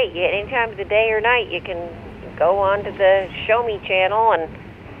 It's great. Yeah, any time of the day or night, you can go on to the Show Me channel and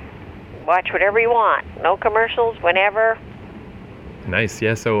watch whatever you want. No commercials, whenever. Nice,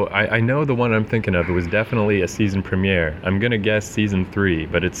 yeah, so I know the one I'm thinking of, it was definitely a season premiere. I'm gonna guess season 3,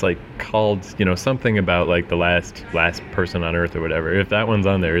 but it's like called, you know, something about like the last person on Earth or whatever. If that one's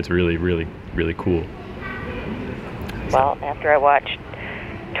on there, it's really, really, really cool. Well, after I watch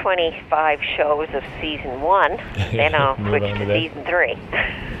 25 shows of season 1, then I'll switch to season 3.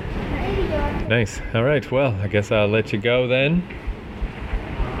 Nice, all right, well, I guess I'll let you go then.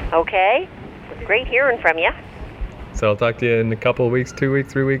 Okay, it was great hearing from you. So I'll talk to you in a couple of weeks, 2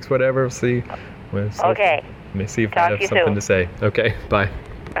 weeks, 3 weeks, whatever. We'll see. Okay. Let me see if Talk I have to you something soon. to say. Okay, bye.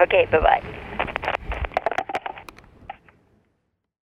 Okay, bye-bye.